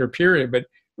get better, period. But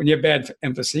when you have bad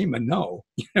emphysema, no.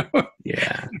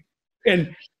 Yeah.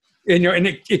 And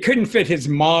it couldn't fit his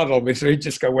model, but so he'd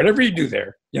just go, whatever you do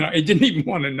there, he didn't even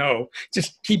want to know.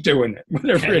 Just keep doing it,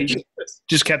 whatever it is.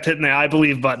 Just kept hitting the I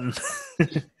believe button.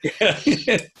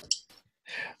 Yeah.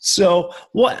 So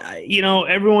what,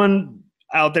 everyone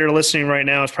out there listening right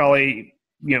now is probably,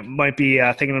 might be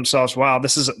thinking to themselves, wow,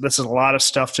 this is a lot of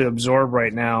stuff to absorb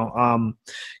right now.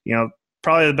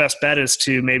 Probably the best bet is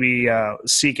to maybe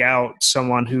seek out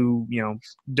someone who,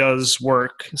 does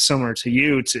work similar to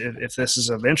you if this is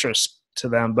of interest to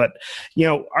them. But,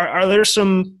 are there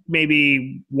some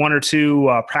maybe one or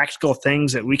two practical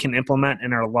things that we can implement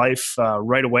in our life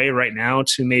right away, right now,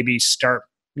 to maybe start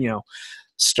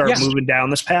moving down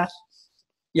this path?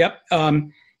 Yep.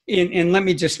 And let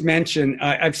me just mention,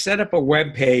 I've set up a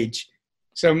web page.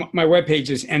 So my web page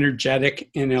is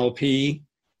Energetic NLP,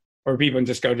 or people can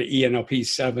just go to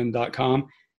enlp7.com.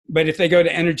 But if they go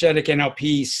to Energetic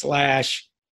NLP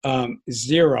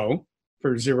 /0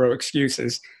 for Zero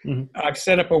Excuses, mm-hmm. I've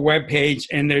set up a web page,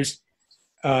 and there's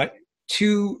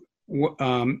 2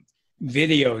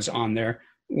 videos on there.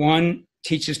 One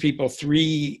teaches people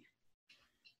 3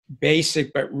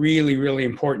 basic but really, really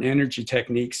important energy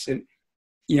techniques. And,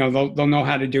 they'll know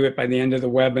how to do it by the end of the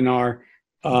webinar,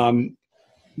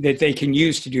 that they can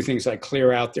use to do things like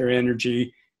clear out their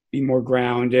energy, be more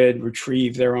grounded,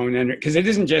 retrieve their own energy. Because it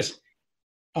isn't just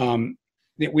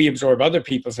that we absorb other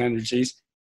people's energies.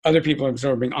 Other people are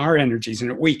absorbing our energies, and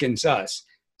it weakens us.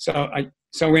 So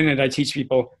in it, I teach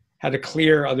people how to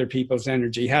clear other people's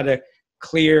energy, how to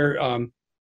clear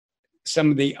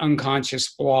some of the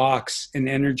unconscious blocks and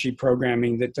energy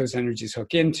programming that those energies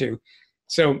hook into.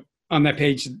 So on that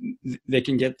page, they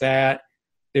can get that.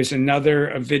 There's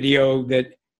another video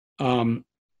that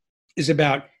is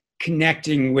about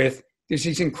connecting with, there's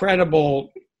these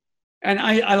incredible, and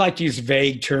I like to use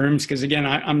vague terms because, again,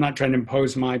 I'm not trying to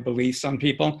impose my beliefs on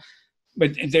people,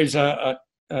 but there's a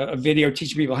video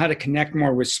teaching people how to connect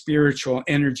more with spiritual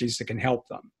energies that can help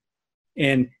them.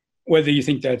 And whether you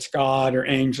think that's God or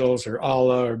angels or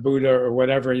Allah or Buddha or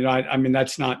whatever, I mean,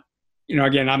 that's not,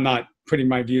 again, I'm not putting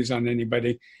my views on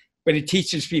anybody, but it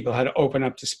teaches people how to open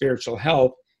up to spiritual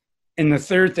help. And the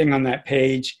third thing on that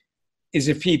page is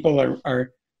if people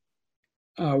are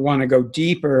want to go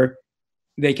deeper,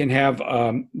 they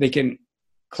can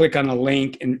click on a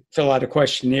link and fill out a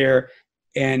questionnaire.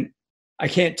 And I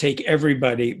can't take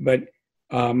everybody, but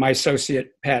my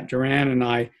associate Pat Duran and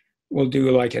I will do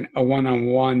like a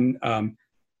one-on-one,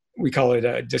 we call it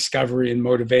a discovery and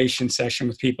motivation session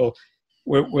with people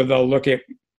where they'll look at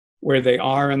where they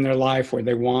are in their life, where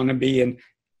they want to be,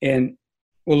 and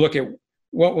we'll look at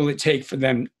what will it take for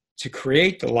them to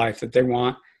create the life that they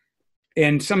want.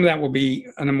 And some of that will be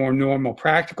on a more normal,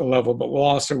 practical level, but we'll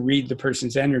also read the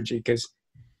person's energy, because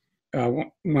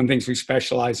one of the things we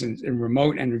specialize in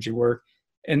remote energy work,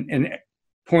 and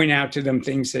point out to them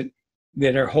things that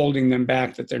are holding them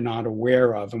back that they're not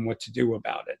aware of and what to do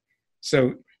about it.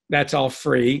 So that's all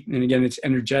free. And again, it's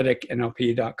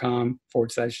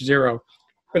energeticnlp.com/0.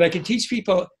 But I can teach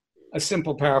people a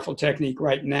simple, powerful technique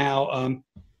right now.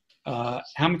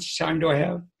 How much time do I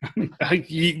have?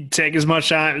 You take as much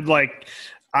time, like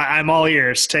I'm all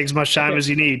ears. Take as much time as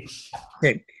you need.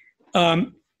 Okay.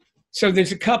 So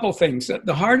there's a couple things.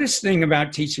 The hardest thing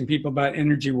about teaching people about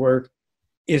energy work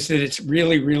is that it's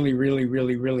really, really, really,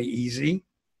 really, really easy.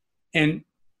 And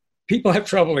people have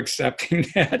trouble accepting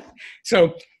that.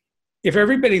 So if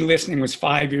everybody listening was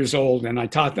 5 years old and I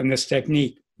taught them this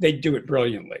technique, they'd do it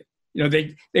brilliantly. You know,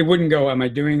 they wouldn't go, am I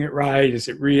doing it right? Is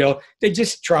it real? They'd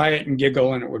just try it and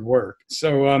giggle and it would work.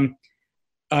 So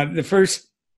the first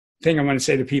thing I want to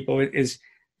say to people is,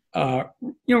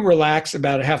 relax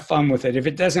about it, have fun with it. If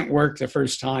it doesn't work the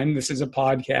first time, this is a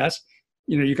podcast,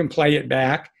 you can play it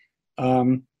back.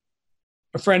 A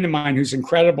friend of mine who's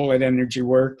incredible at energy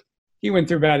work, he went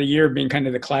through about a year of being kind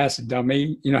of the class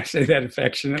dummy. I say that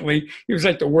affectionately. He was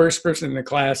like the worst person in the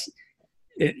class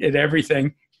at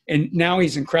everything. And now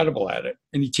he's incredible at it.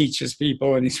 And he teaches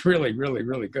people and he's really, really,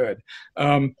 really good.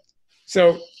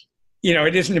 So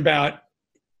it isn't about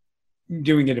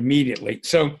doing it immediately.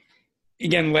 So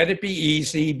again, let it be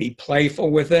easy, be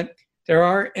playful with it. There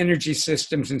are energy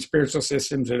systems and spiritual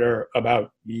systems that are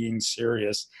about being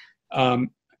serious.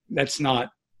 That's not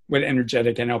what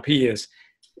energetic NLP is.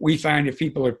 We find if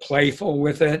people are playful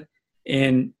with it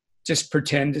and just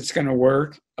pretend it's going to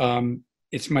work,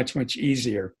 it's much, much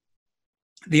easier.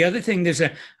 The other thing, there's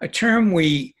a term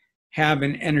we have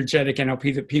in energetic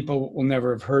NLP that people will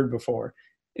never have heard before.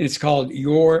 It's called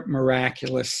your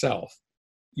miraculous self.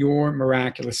 Your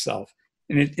miraculous self.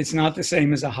 And it's not the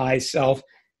same as a high self.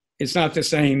 It's not the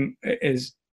same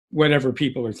as whatever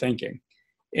people are thinking.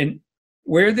 And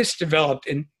where this developed,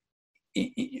 and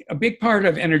a big part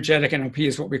of energetic NLP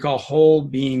is what we call whole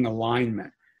being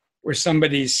alignment, where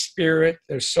somebody's spirit,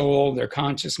 their soul, their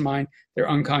conscious mind, their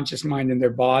unconscious mind, and their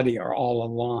body are all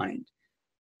aligned.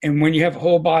 And when you have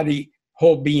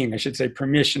whole being, I should say,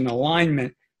 permission,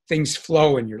 alignment, things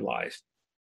flow in your life.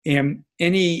 And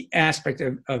any aspect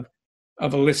of a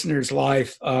listener's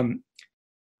life that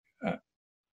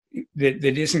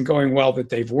isn't going well that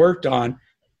they've worked on,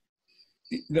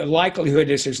 the likelihood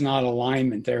is there's not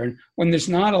alignment there. And when there's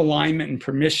not alignment and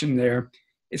permission there,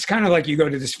 it's kind of like you go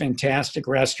to this fantastic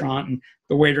restaurant and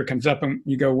the waiter comes up and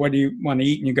you go, what do you want to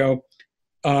eat? And you go,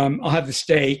 I'll have the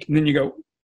steak. And then you go,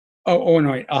 oh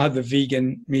no, I'll have the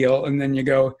vegan meal. And then you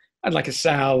go, I'd like a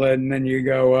salad. And then you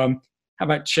go, how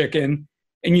about chicken?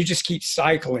 And you just keep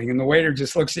cycling. And the waiter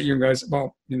just looks at you and goes,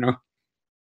 well,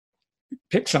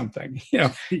 pick something,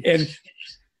 and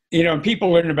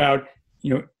people learn about,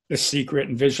 the secret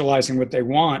and visualizing what they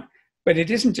want, but it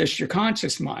isn't just your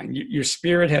conscious mind. Your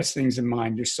spirit has things in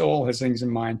mind. Your soul has things in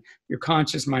mind. Your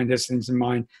conscious mind has things in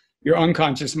mind. Your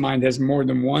unconscious mind has more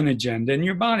than one agenda, and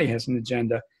your body has an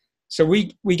agenda. So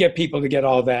we get people to get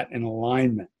all that in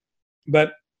alignment.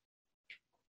 But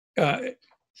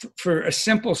for a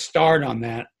simple start on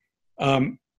that,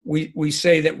 we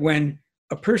say that when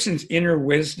a person's inner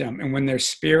wisdom and when their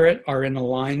spirit are in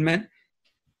alignment,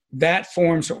 that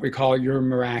forms what we call your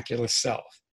miraculous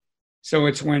self. So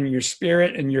it's when your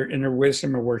spirit and your inner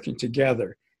wisdom are working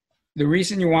together. The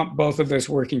reason you want both of those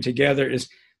working together is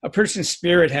a person's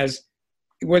spirit has,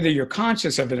 whether you're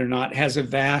conscious of it or not, has a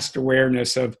vast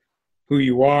awareness of who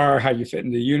you are, how you fit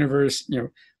in the universe,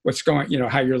 what's going,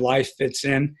 how your life fits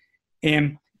in.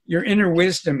 And your inner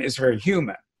wisdom is very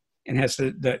human and has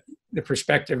the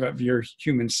perspective of your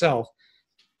human self.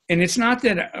 And it's not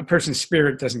that a person's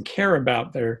spirit doesn't care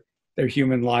about their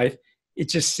human life. It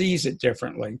just sees it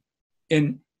differently.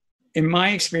 In my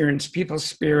experience, people's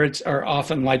spirits are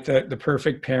often like the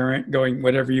perfect parent going,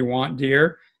 whatever you want,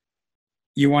 dear.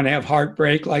 You want to have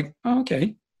heartbreak? Like, oh,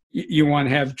 okay. You want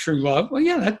to have true love? Well,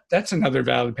 yeah, that's another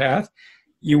valid path.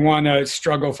 You want to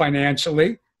struggle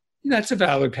financially? That's a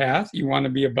valid path. You want to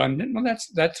be abundant? Well,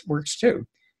 that works too.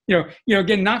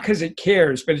 Again, not because it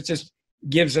cares, but it just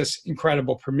gives us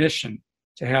incredible permission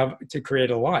to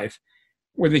create a life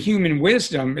where the human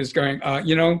wisdom is going,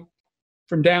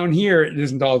 from down here, it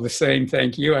isn't all the same.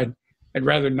 Thank you. I'd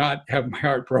rather not have my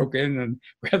heart broken and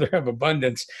rather have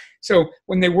abundance. So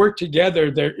when they work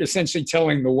together, they're essentially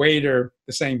telling the waiter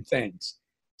the same things.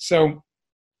 So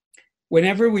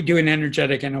whenever we do an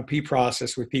energetic NLP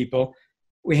process with people,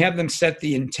 we have them set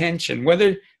the intention,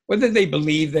 whether they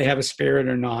believe they have a spirit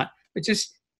or not, but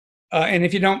just, and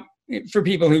if you don't, for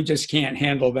people who just can't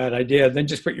handle that idea, then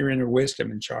just put your inner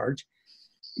wisdom in charge.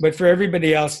 But for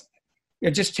everybody else,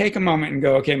 just take a moment and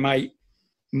go, okay, my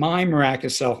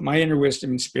miraculous self, my inner wisdom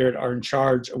and spirit are in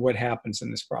charge of what happens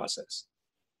in this process.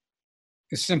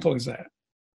 As simple as that.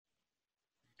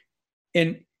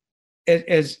 And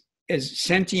as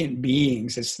sentient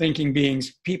beings, as thinking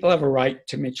beings, people have a right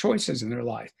to make choices in their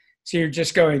life. So you're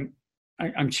just going,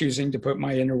 I'm choosing to put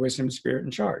my inner wisdom and spirit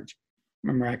in charge,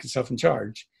 my miraculous self in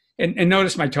charge. And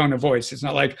notice my tone of voice. It's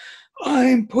not like,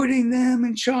 I'm putting them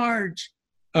in charge.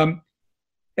 And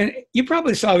you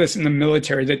probably saw this in the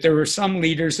military, that there were some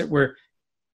leaders that were,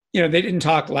 they didn't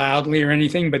talk loudly or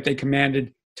anything, but they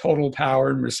commanded total power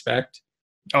and respect.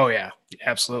 Oh, yeah,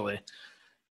 absolutely.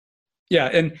 Yeah.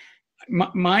 And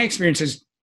my experience is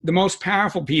the most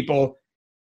powerful people,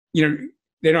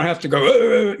 they don't have to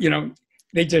go, they don't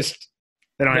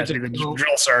have to be the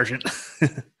drill sergeant.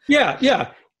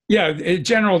 Yeah. A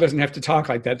general doesn't have to talk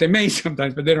like that. They may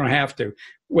sometimes, but they don't have to.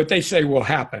 What they say will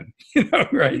happen,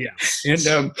 right? Yeah.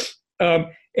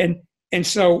 And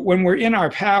so when we're in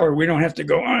our power, we don't have to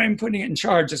go, I'm putting it in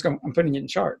charge. Just go, I'm putting it in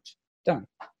charge. Done.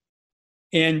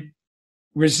 And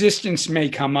resistance may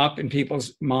come up in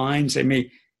people's minds. They may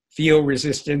feel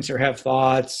resistance or have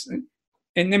thoughts,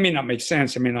 and they may not make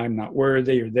sense. I mean, I'm not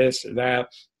worthy or this or that.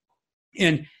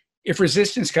 And if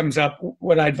resistance comes up,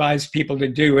 what I advise people to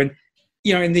do, and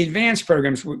in the advanced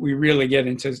programs, we really get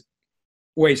into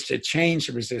ways to change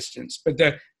the resistance. But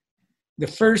the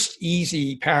first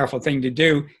easy, powerful thing to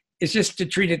do is just to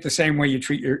treat it the same way you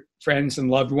treat your friends and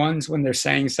loved ones when they're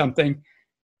saying something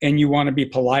and you want to be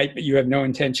polite, but you have no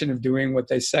intention of doing what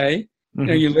they say. Mm-hmm.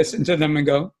 You listen to them and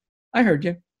go, I heard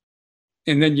you.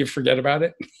 And then you forget about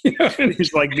it.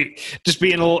 It's like just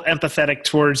being a little empathetic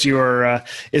towards your,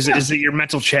 is it your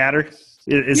mental chatter?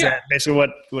 Is that basically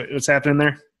what's happening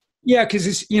there? Yeah, because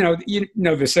it's,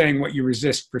 the saying, what you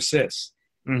resist persists.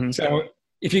 Mm-hmm. So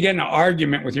if you get in an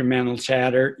argument with your mental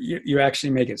chatter, you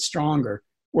actually make it stronger.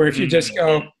 Where if you just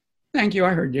go, thank you,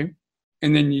 I heard you,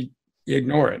 and then you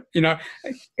ignore it.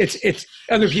 It's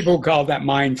other people call that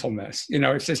mindfulness.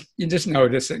 It's just, you just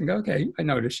notice it and go, okay, I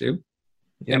notice you.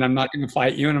 Yep. And I'm not going to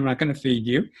fight you and I'm not going to feed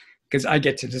you because I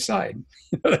get to decide.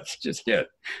 That's just it.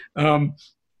 And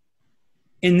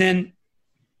then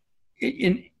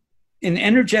in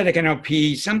energetic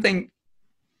NLP, something,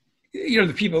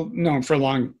 the people know for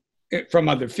long from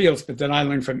other fields, but that I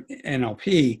learned from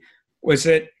NLP was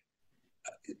that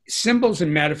symbols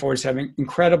and metaphors have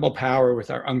incredible power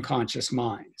with our unconscious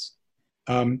minds.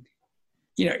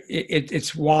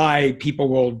 It's why people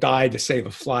will die to save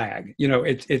a flag.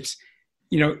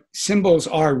 Symbols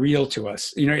are real to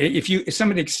us. If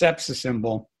somebody accepts a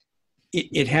symbol,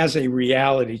 it has a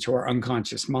reality to our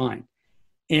unconscious mind.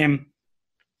 And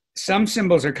some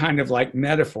symbols are kind of like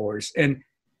metaphors. And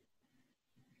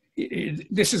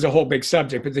this is a whole big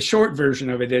subject, but the short version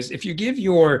of it is if you give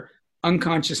your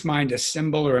unconscious mind a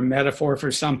symbol or a metaphor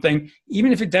for something,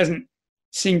 even if it doesn't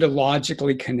seem to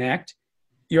logically connect,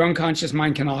 your unconscious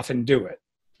mind can often do it.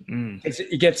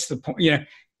 It gets the point.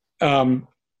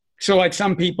 So like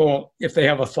some people, if they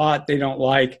have a thought they don't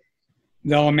like,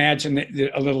 they'll imagine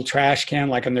a little trash can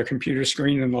like on their computer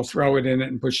screen and they'll throw it in it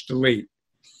and push delete.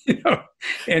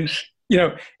 And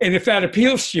if that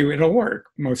appeals to you, it'll work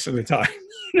most of the time.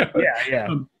 Yeah.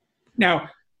 Now,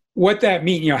 what that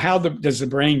means, how does the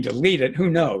brain delete it? Who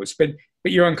knows? But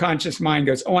your unconscious mind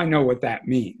goes, oh, I know what that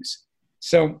means.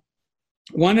 So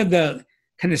one of the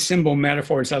kind of symbol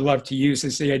metaphors I love to use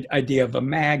is the idea of a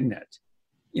magnet.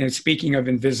 Speaking of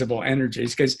invisible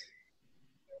energies, because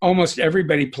almost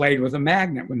everybody played with a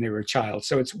magnet when they were a child.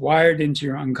 So it's wired into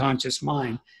your unconscious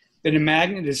mind that a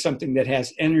magnet is something that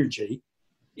has energy.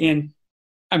 And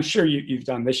I'm sure you've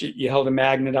done this. You held a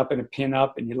magnet up and a pin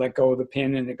up and you let go of the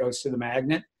pin and it goes to the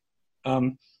magnet.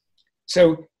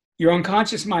 So your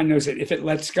unconscious mind knows that if it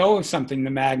lets go of something, the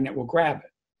magnet will grab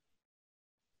it.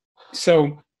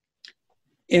 So,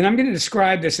 and I'm going to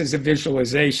describe this as a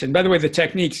visualization. By the way, the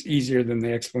technique's easier than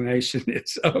the explanation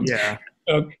is.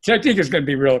 Technique is going to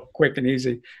be real quick and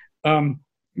easy.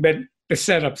 But the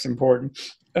setup's important.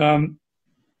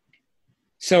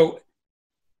 So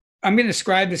I'm going to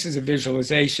describe this as a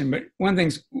visualization, but one of the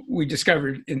things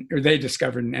they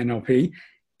discovered in NLP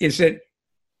is that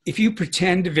if you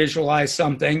pretend to visualize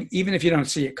something, even if you don't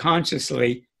see it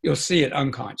consciously, you'll see it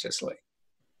unconsciously.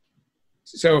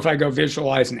 So if I go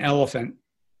visualize an elephant,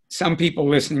 some people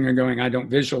listening are going, I don't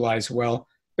visualize well.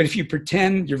 But if you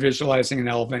pretend you're visualizing an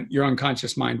elephant, your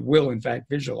unconscious mind will, in fact,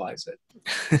 visualize it.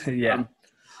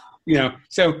 Yeah.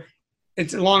 So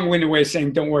it's a long-winded way of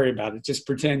saying, don't worry about it. Just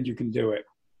pretend you can do it.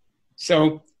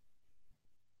 So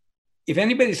if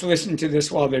anybody's listening to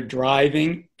this while they're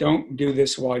driving, don't do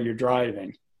this while you're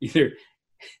driving. Either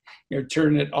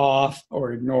turn it off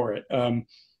or ignore it.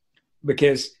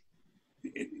 Because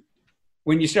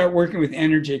when you start working with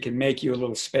energy, it can make you a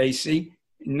little spacey.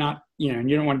 And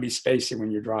you don't want to be spacey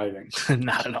when you're driving.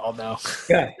 Not at all, no.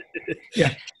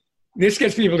 Yeah. This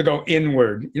gets people to go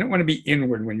inward. You don't want to be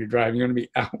inward when you're driving. You want to be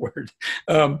outward.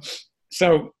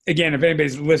 So again, if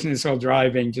anybody's listening to this while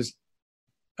driving, just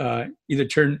either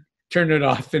turn it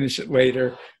off, finish it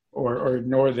later, or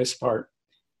ignore this part.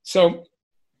 So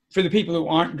for the people who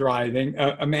aren't driving,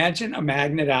 imagine a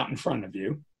magnet out in front of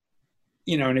you,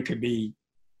 and it could be,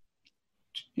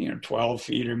 12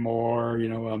 feet or more,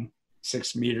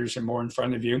 6 meters or more in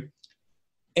front of you.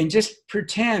 And just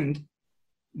pretend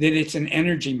that it's an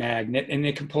energy magnet and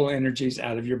it can pull energies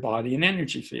out of your body and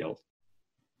energy field.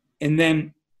 And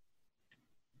then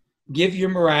give your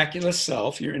miraculous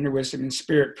self, your inner wisdom and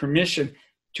spirit, permission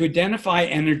to identify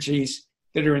energies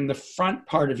that are in the front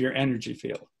part of your energy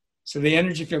field. So the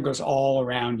energy field goes all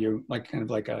around you, like kind of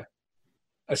like a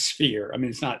sphere. I mean,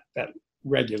 it's not that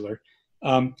regular.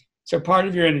 So part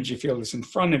of your energy field is in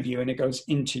front of you and it goes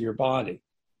into your body.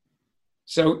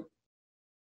 So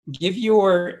give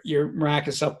your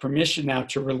miraculous self permission now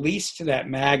to release to that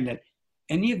magnet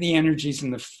any of the energies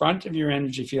in the front of your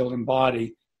energy field and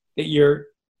body that your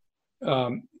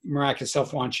miraculous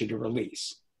self wants you to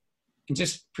release. And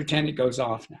just pretend it goes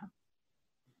off now.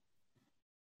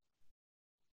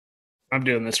 I'm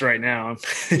doing this right now.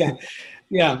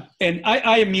 Yeah. And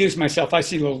I amuse myself. I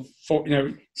see little,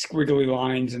 squiggly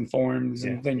lines and forms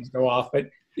and things go off, but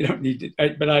you don't need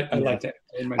to. But I like that.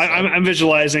 I'm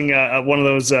visualizing one of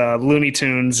those Looney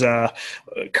Tunes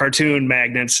cartoon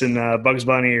magnets in Bugs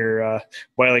Bunny or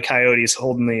Wile E. Coyote's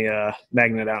holding the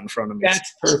magnet out in front of me.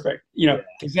 That's perfect.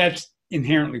 Because that's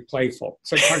inherently playful.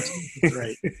 So cartoons is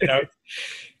great. It's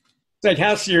like,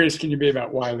 how serious can you be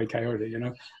about Wile E. Coyote?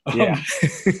 Yeah.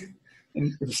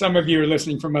 And if some of you are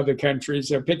listening from other countries,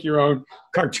 so pick your own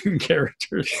cartoon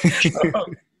characters.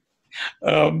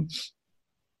 And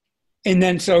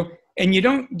then and you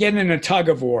don't get in a tug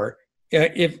of war.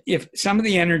 If some of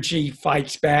the energy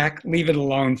fights back, leave it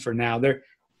alone for now. There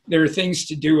are things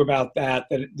to do about that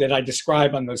I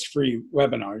describe on those free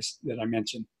webinars that I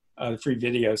mentioned, the free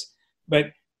videos.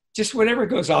 But just whatever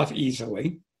goes off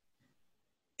easily.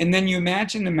 And then you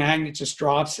imagine the magnet just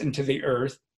drops into the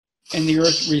earth and the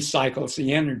earth recycles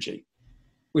the energy,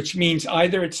 which means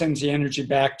either it sends the energy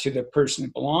back to the person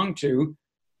it belonged to,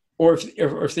 or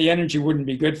if the energy wouldn't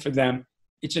be good for them,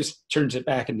 it just turns it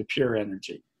back into pure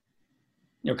energy.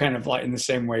 Kind of like in the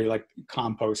same way, like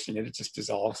composting it just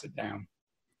dissolves it down.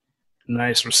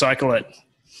 Nice. Recycle it.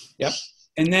 Yep.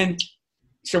 And then,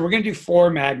 so we're going to do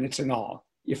 4 magnets in all.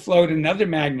 You float another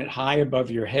magnet high above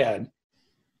your head.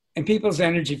 And people's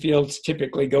energy fields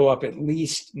typically go up at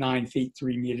least 9 feet,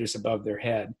 3 meters above their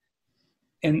head.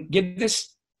 And give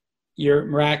your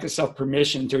miraculous self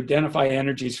permission to identify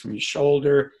energies from your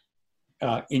shoulder,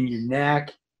 in your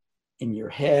neck, in your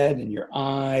head, in your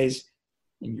eyes,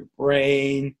 in your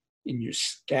brain, in your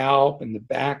scalp, in the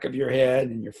back of your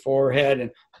head, in your forehead,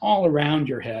 and all around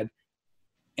your head.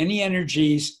 Any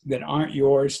energies that aren't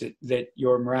yours, that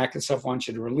your miraculous self wants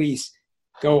you to release,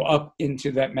 go up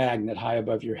into that magnet high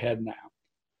above your head now.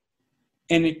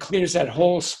 And it clears that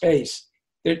whole space.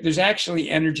 There's actually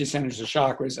energy centers or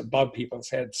chakras above people's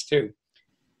heads too.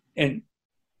 And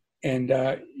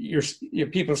your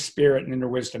people's spirit and inner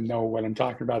wisdom know what I'm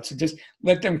talking about. So just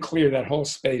let them clear that whole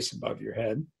space above your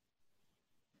head.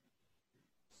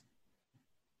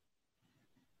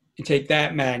 You take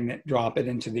that magnet, drop it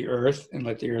into the earth, and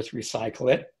let the earth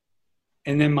recycle it.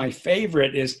 And then my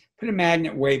favorite is put a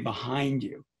magnet way behind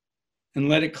you and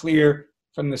let it clear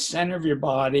from the center of your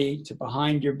body to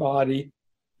behind your body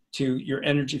to your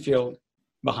energy field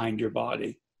behind your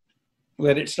body.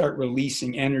 Let it start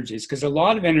releasing energies, because a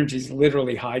lot of energies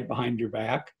literally hide behind your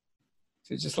back.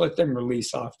 So just let them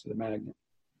release off to the magnet.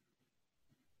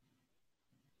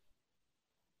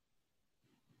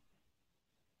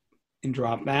 And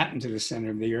drop that into the center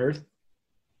of the earth.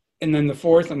 And then the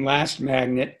 4th and last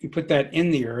magnet, you put that in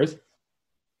the earth,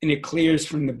 and it clears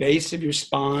from the base of your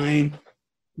spine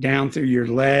down through your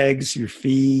legs, your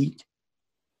feet,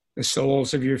 the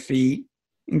soles of your feet,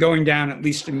 and going down at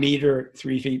least 1 meter,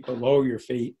 3 feet below your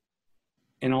feet,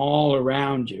 and all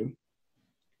around you.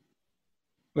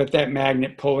 Let that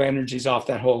magnet pull energies off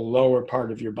that whole lower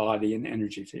part of your body and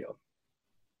energy field.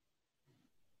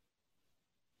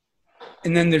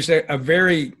 And then there's a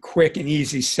very quick and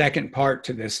easy second part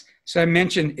to this. So I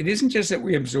mentioned it isn't just that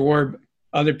we absorb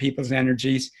other people's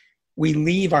energies. We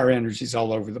leave our energies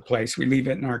all over the place. We leave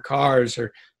it in our cars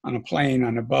or on a plane,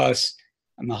 on a bus,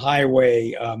 on the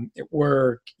highway, at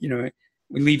work. We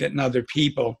leave it in other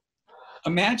people.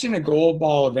 Imagine a gold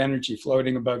ball of energy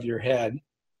floating above your head,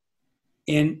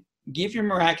 and give your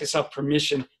miraculous self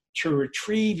permission to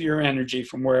retrieve your energy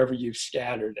from wherever you've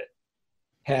scattered it,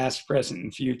 past, present,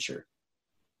 and future.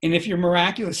 And if your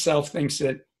miraculous self thinks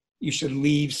that you should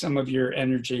leave some of your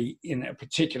energy in a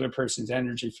particular person's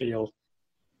energy field,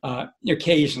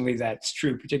 occasionally that's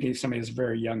true, particularly if somebody has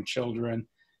very young children.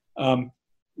 But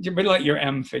let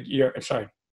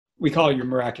we call your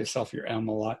miraculous self your M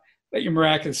a lot. Let your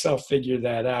miraculous self figure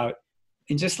that out,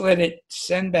 and just let it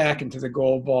send back into the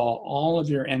gold ball all of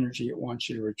your energy it wants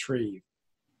you to retrieve.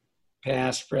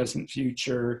 Past, present,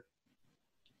 future,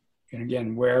 and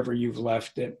again, wherever you've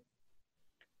left it.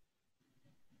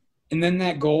 And then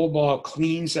that gold ball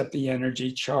cleans up the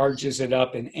energy, charges it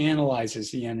up, and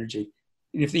analyzes the energy.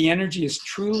 And if the energy is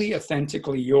truly,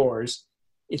 authentically yours,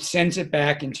 it sends it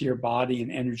back into your body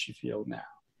and energy field now.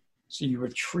 So you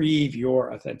retrieve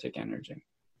your authentic energy.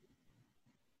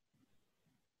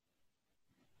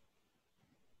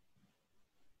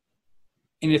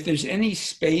 And if there's any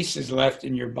spaces left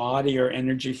in your body or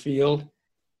energy field,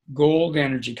 gold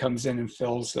energy comes in and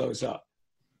fills those up.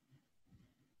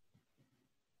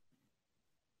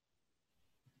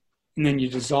 And then you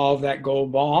dissolve that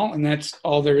gold ball, and that's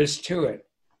all there is to it.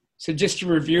 So just to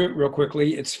review it real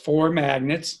quickly, it's 4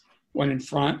 magnets, one in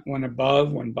front, one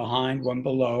above, one behind, one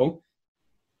below.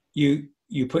 You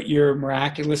put your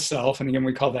miraculous self, and again,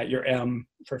 we call that your M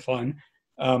for fun,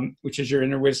 which is your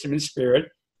inner wisdom and spirit.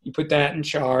 You put that in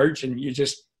charge, and you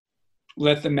just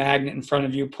let the magnet in front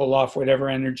of you pull off whatever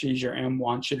energies your M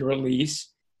wants you to release.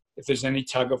 If there's any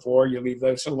tug of war, you leave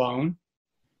those alone.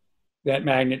 That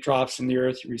magnet drops in the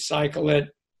earth, you recycle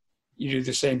it. You do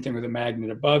the same thing with the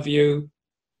magnet above you,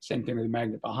 same thing with the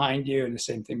magnet behind you, and the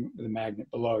same thing with the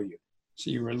magnet below you. So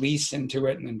you release into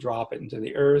it and then drop it into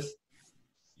the earth.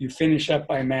 You finish up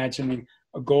by imagining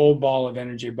a gold ball of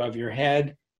energy above your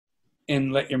head,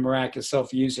 and let your miraculous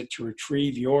self use it to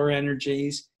retrieve your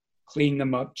energies, clean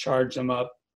them up, charge them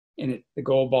up, and the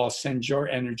gold ball sends your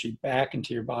energy back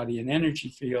into your body and energy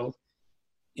field.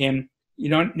 And you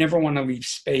never want to leave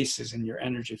spaces in your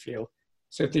energy field.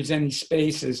 So if there's any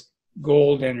spaces,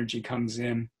 gold energy comes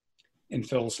in and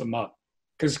fills them up.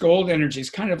 Because gold energy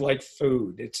is kind of like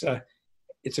food. It's a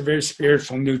very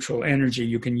spiritual, neutral energy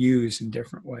you can use in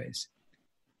different ways.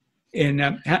 And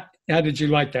how did you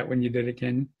like that when you did it,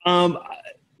 Ken?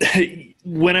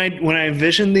 When I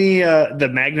envisioned the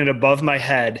magnet above my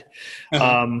head,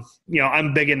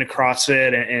 I'm big into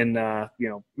CrossFit and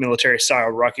military style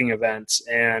rucking events,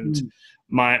 and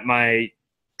my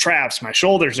traps, my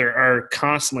shoulders are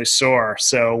constantly sore.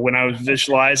 So when I was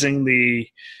visualizing the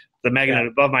magnet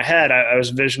above my head, I was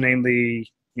envisioning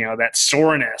that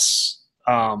soreness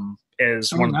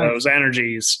is one of those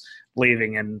energies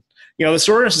leaving, and the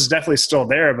soreness is definitely still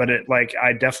there, but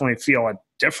I definitely feel a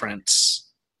difference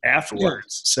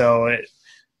afterwards. So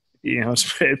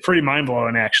it's pretty mind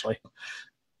blowing, actually.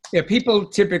 Yeah, people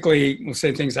typically will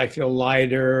say things, I feel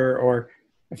lighter, or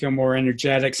I feel more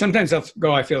energetic. Sometimes they'll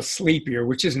go, I feel sleepier,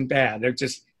 which isn't bad. They're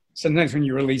just, sometimes when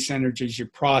you release energies, you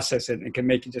process it and it can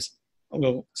make you just a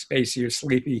little spacey or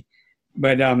sleepy.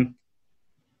 But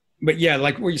yeah,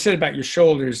 like what you said about your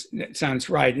shoulders, that sounds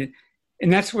right.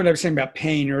 And that's what I was saying about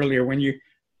pain earlier. When you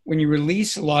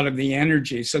release a lot of the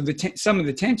energy, so some of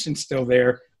the tension's still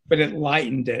there, but it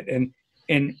lightened it,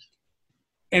 and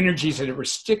energies that were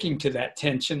sticking to that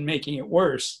tension, making it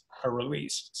worse, are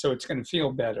released. So it's going to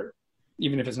feel better,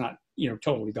 even if it's not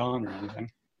totally gone or anything.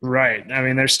 Right. I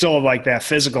mean, there's still that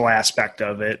physical aspect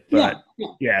of it, but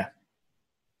yeah.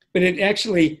 But it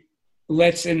actually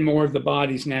lets in more of the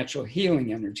body's natural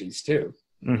healing energies too.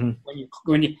 Mm-hmm.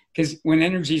 Because when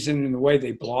energy's in the way,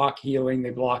 they block healing,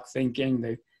 they block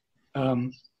thinking.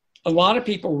 A lot of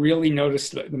people really notice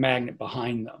the magnet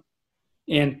behind them.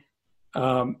 And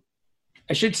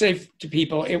I should say to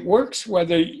people, it works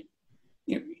whether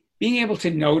being able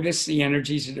to notice the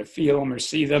energies or to feel them or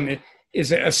see them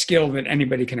is a skill that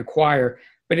anybody can acquire.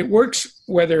 But it works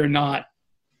whether or not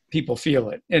people feel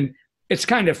it. And it's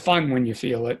kind of fun when you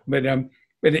feel it, but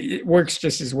it works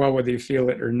just as well whether you feel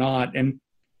it or not. And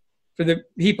for the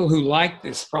people who like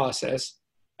this process,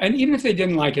 and even if they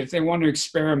didn't like it, if they want to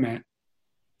experiment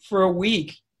for a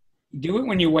week, do it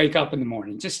when you wake up in the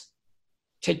morning. Just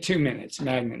take 2 minutes,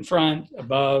 magnet in front,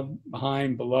 above,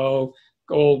 behind, below,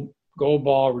 gold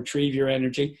ball, retrieve your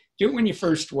energy. Do it when you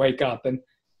first wake up. And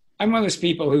I'm one of those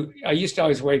people who, I used to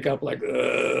always wake up like,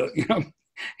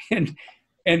 and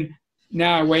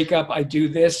now I wake up, I do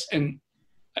this, and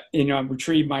I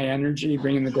retrieve my energy,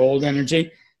 bring in the gold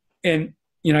energy, and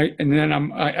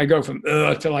then I go from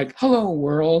to like, hello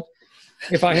world.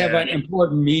 If I have an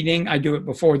important meeting, I do it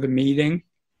before the meeting.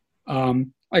 I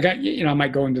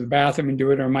might go into the bathroom and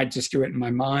do it, or I might just do it in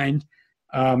my mind.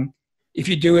 If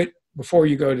you do it before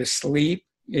you go to sleep,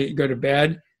 you go to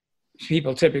bed,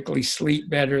 people typically sleep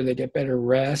better, they get better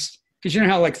rest. Because you know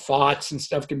how thoughts and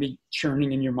stuff can be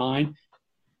churning in your mind?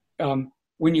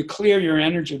 When you clear your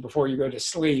energy before you go to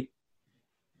sleep,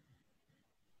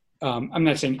 I'm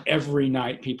not saying every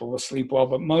night people will sleep well,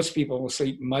 but most people will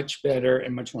sleep much better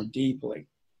and much more deeply.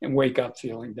 and wake up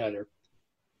feeling better.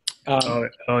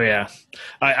 Oh yeah.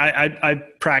 I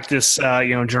practice,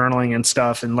 journaling and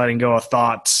stuff and letting go of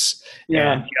thoughts.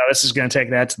 Yeah. And, this is going to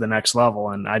take that to the next level.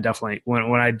 And I definitely,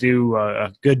 when I do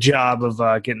a good job of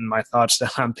getting my thoughts down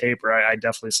on paper, I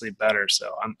definitely sleep better.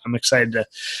 So I'm excited to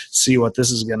see what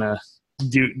this is going to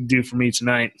do for me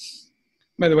tonight.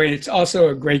 By the way, it's also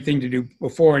a great thing to do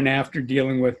before and after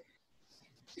dealing with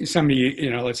somebody,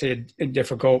 let's say a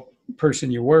difficult person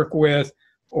you work with,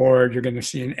 or you're going to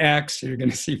see an ex, or you're going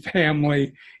to see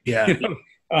family. Yeah.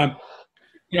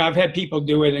 I've had people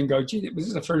do it and go, gee, this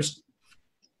is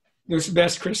the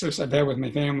best Christmas I've had with my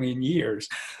family in years.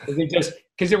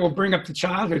 Because it will bring up the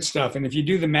childhood stuff. And if you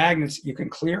do the magnets, you can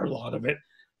clear a lot of it,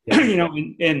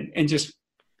 and just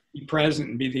be present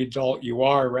and be the adult you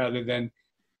are, rather than,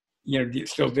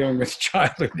 still dealing with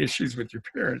childhood issues with your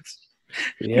parents.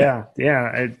 Yeah.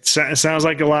 It sounds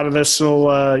like a lot of this will,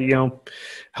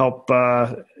 help,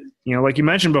 like you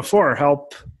mentioned before,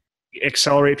 help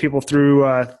accelerate people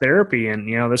through therapy.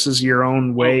 And, this is your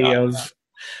own way of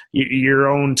your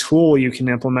own tool you can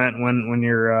implement when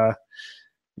you're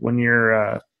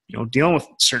dealing with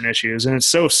certain issues. And it's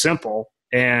so simple.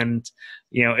 And,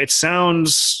 it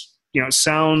sounds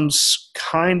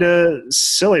kind of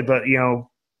silly, but,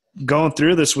 going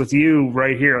through this with you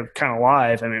right here, kind of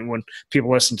live. I mean, when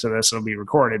people listen to this, it'll be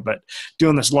recorded, but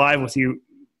doing this live with you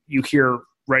here,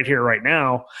 right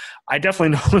now, I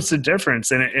definitely notice a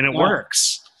difference, and it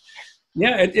works.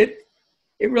 Yeah, it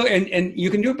really, and you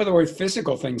can do it by the way,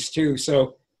 physical things too.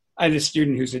 So I had a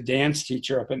student who's a dance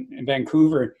teacher up in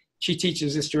Vancouver. She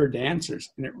teaches this to her dancers,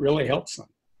 and it really helps them.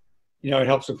 It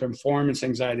helps with performance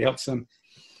anxiety, helps them,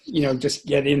 just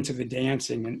get into the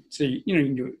dancing. And so, you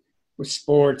can do it with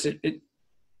sports.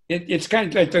 It's kind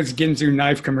of like those Ginsu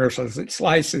knife commercials. It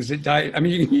slices, it dies. I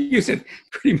mean, you can use it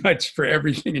pretty much for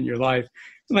everything in your life.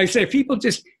 And like I say, if people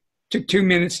just took 2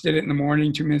 minutes, did it in the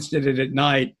morning, 2 minutes, did it at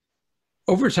night,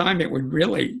 over time, it would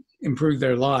really improve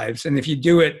their lives. And if you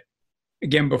do it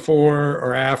again before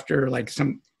or after, like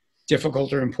some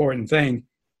difficult or important thing,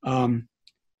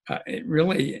 it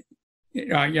really,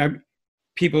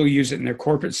 people use it in their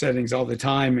corporate settings all the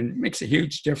time, and makes a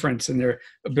huge difference in their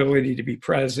ability to be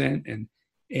present and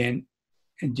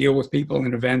deal with people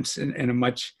and events in a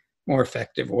much more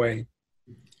effective way.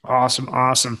 Awesome.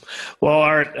 Well,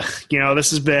 Art,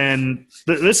 this has been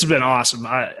awesome.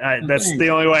 That's the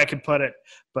only way I could put it.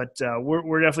 But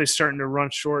we're definitely starting to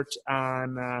run short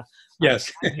on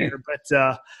yes here. But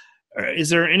is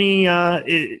there any?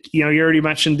 You already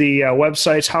mentioned the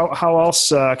websites. How else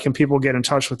can people get in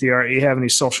touch with you? Art, you have any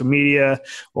social media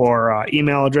or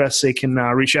email address they can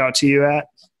reach out to you at?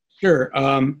 Sure.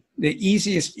 The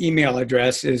easiest email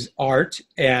address is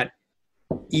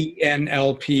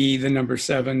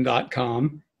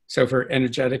art@enlp7.com. So for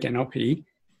Energetic NLP,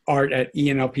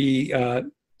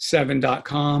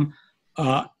 art@enlp7.com.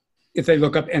 If they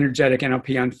look up Energetic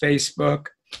NLP on Facebook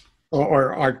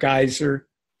or Art Giser,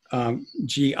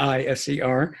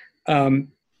 Giser, on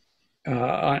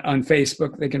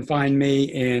Facebook, they can find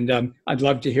me. And I'd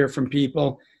love to hear from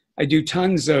people. I do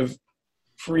tons of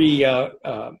free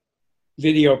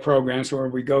video programs where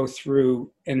we go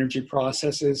through energy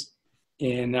processes.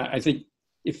 And I think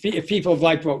if people have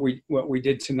liked what we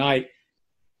did tonight,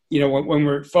 when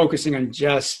we're focusing on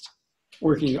just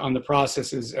working on the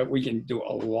processes, we can do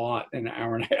a lot in an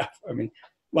hour and a half. I mean,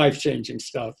 life-changing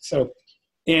stuff. So,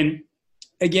 and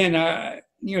again,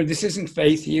 this isn't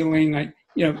faith healing.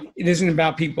 It isn't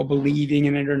about people believing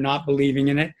in it or not believing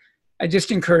in it. I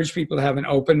just encourage people to have an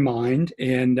open mind,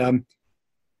 and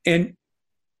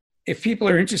if people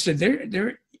are interested,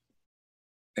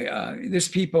 there's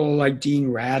people like Dean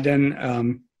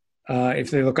Radin. If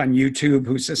they look on YouTube,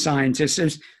 who's a scientist,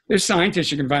 there's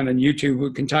scientists you can find on YouTube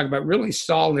who can talk about really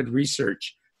solid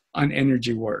research on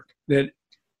energy work.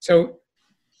 So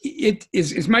it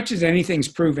is, as much as anything's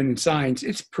proven in science,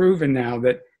 it's proven now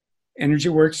that energy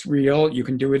work's real. You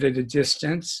can do it at a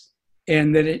distance,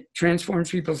 and that it transforms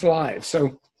people's lives.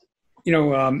 So,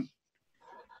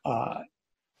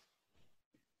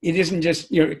 it isn't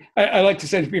just, I like to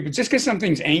say to people, just because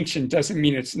something's ancient doesn't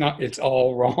mean it's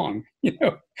all wrong,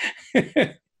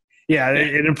 Yeah,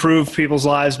 it improved people's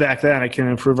lives back then. It can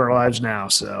improve our lives now.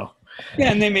 So,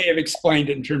 yeah, and they may have explained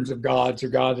it in terms of gods or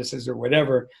goddesses or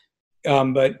whatever.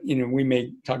 But, we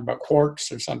may talk about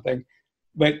quarks or something,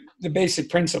 but the basic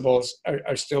principles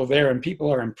are still there, and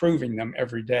people are improving them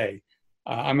every day.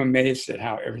 I'm amazed at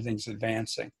how everything's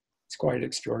advancing. It's quite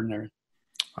extraordinary.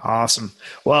 Awesome.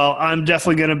 Well, I'm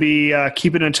definitely going to be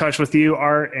keeping in touch with you,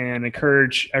 Art, and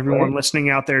encourage everyone listening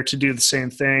out there to do the same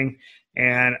thing.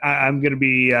 And I'm going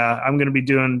to be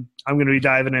doing I'm going to be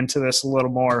diving into this a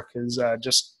little more because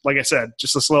just like I said,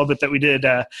 just this little bit that we did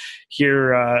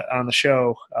here on the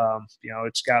show,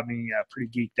 it's got me pretty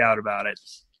geeked out about it.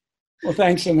 Well,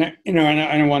 thanks. And,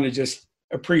 I want to just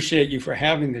appreciate you for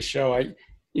having this show.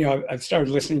 I've started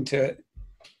listening to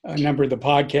a number of the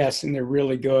podcasts, and they're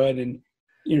really good. And,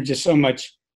 just so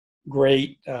much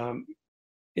great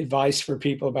advice for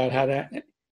people about how to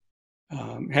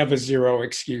have a zero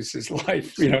excuses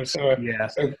life, so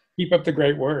keep up the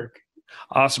great work.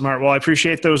 Awesome, Art. Well, I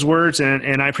appreciate those words,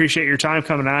 and I appreciate your time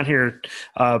coming on here.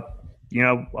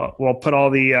 We'll put all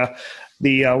the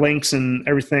links and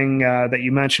everything that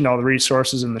you mentioned, all the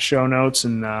resources in the show notes.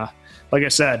 And like I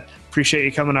said, appreciate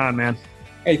you coming on, man.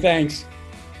 Hey, thanks.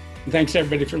 Thanks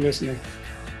everybody for listening.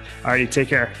 All right, you take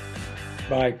care.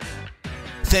 Bye.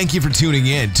 Thank you for tuning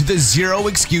in to the Zero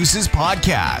Excuses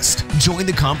podcast. Join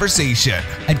the conversation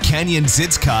at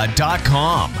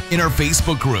KenyanZitska.com in our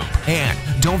Facebook group. And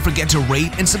don't forget to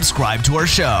rate and subscribe to our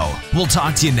show. We'll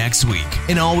talk to you next week.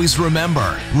 And always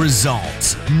remember,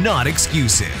 results, not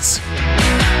excuses.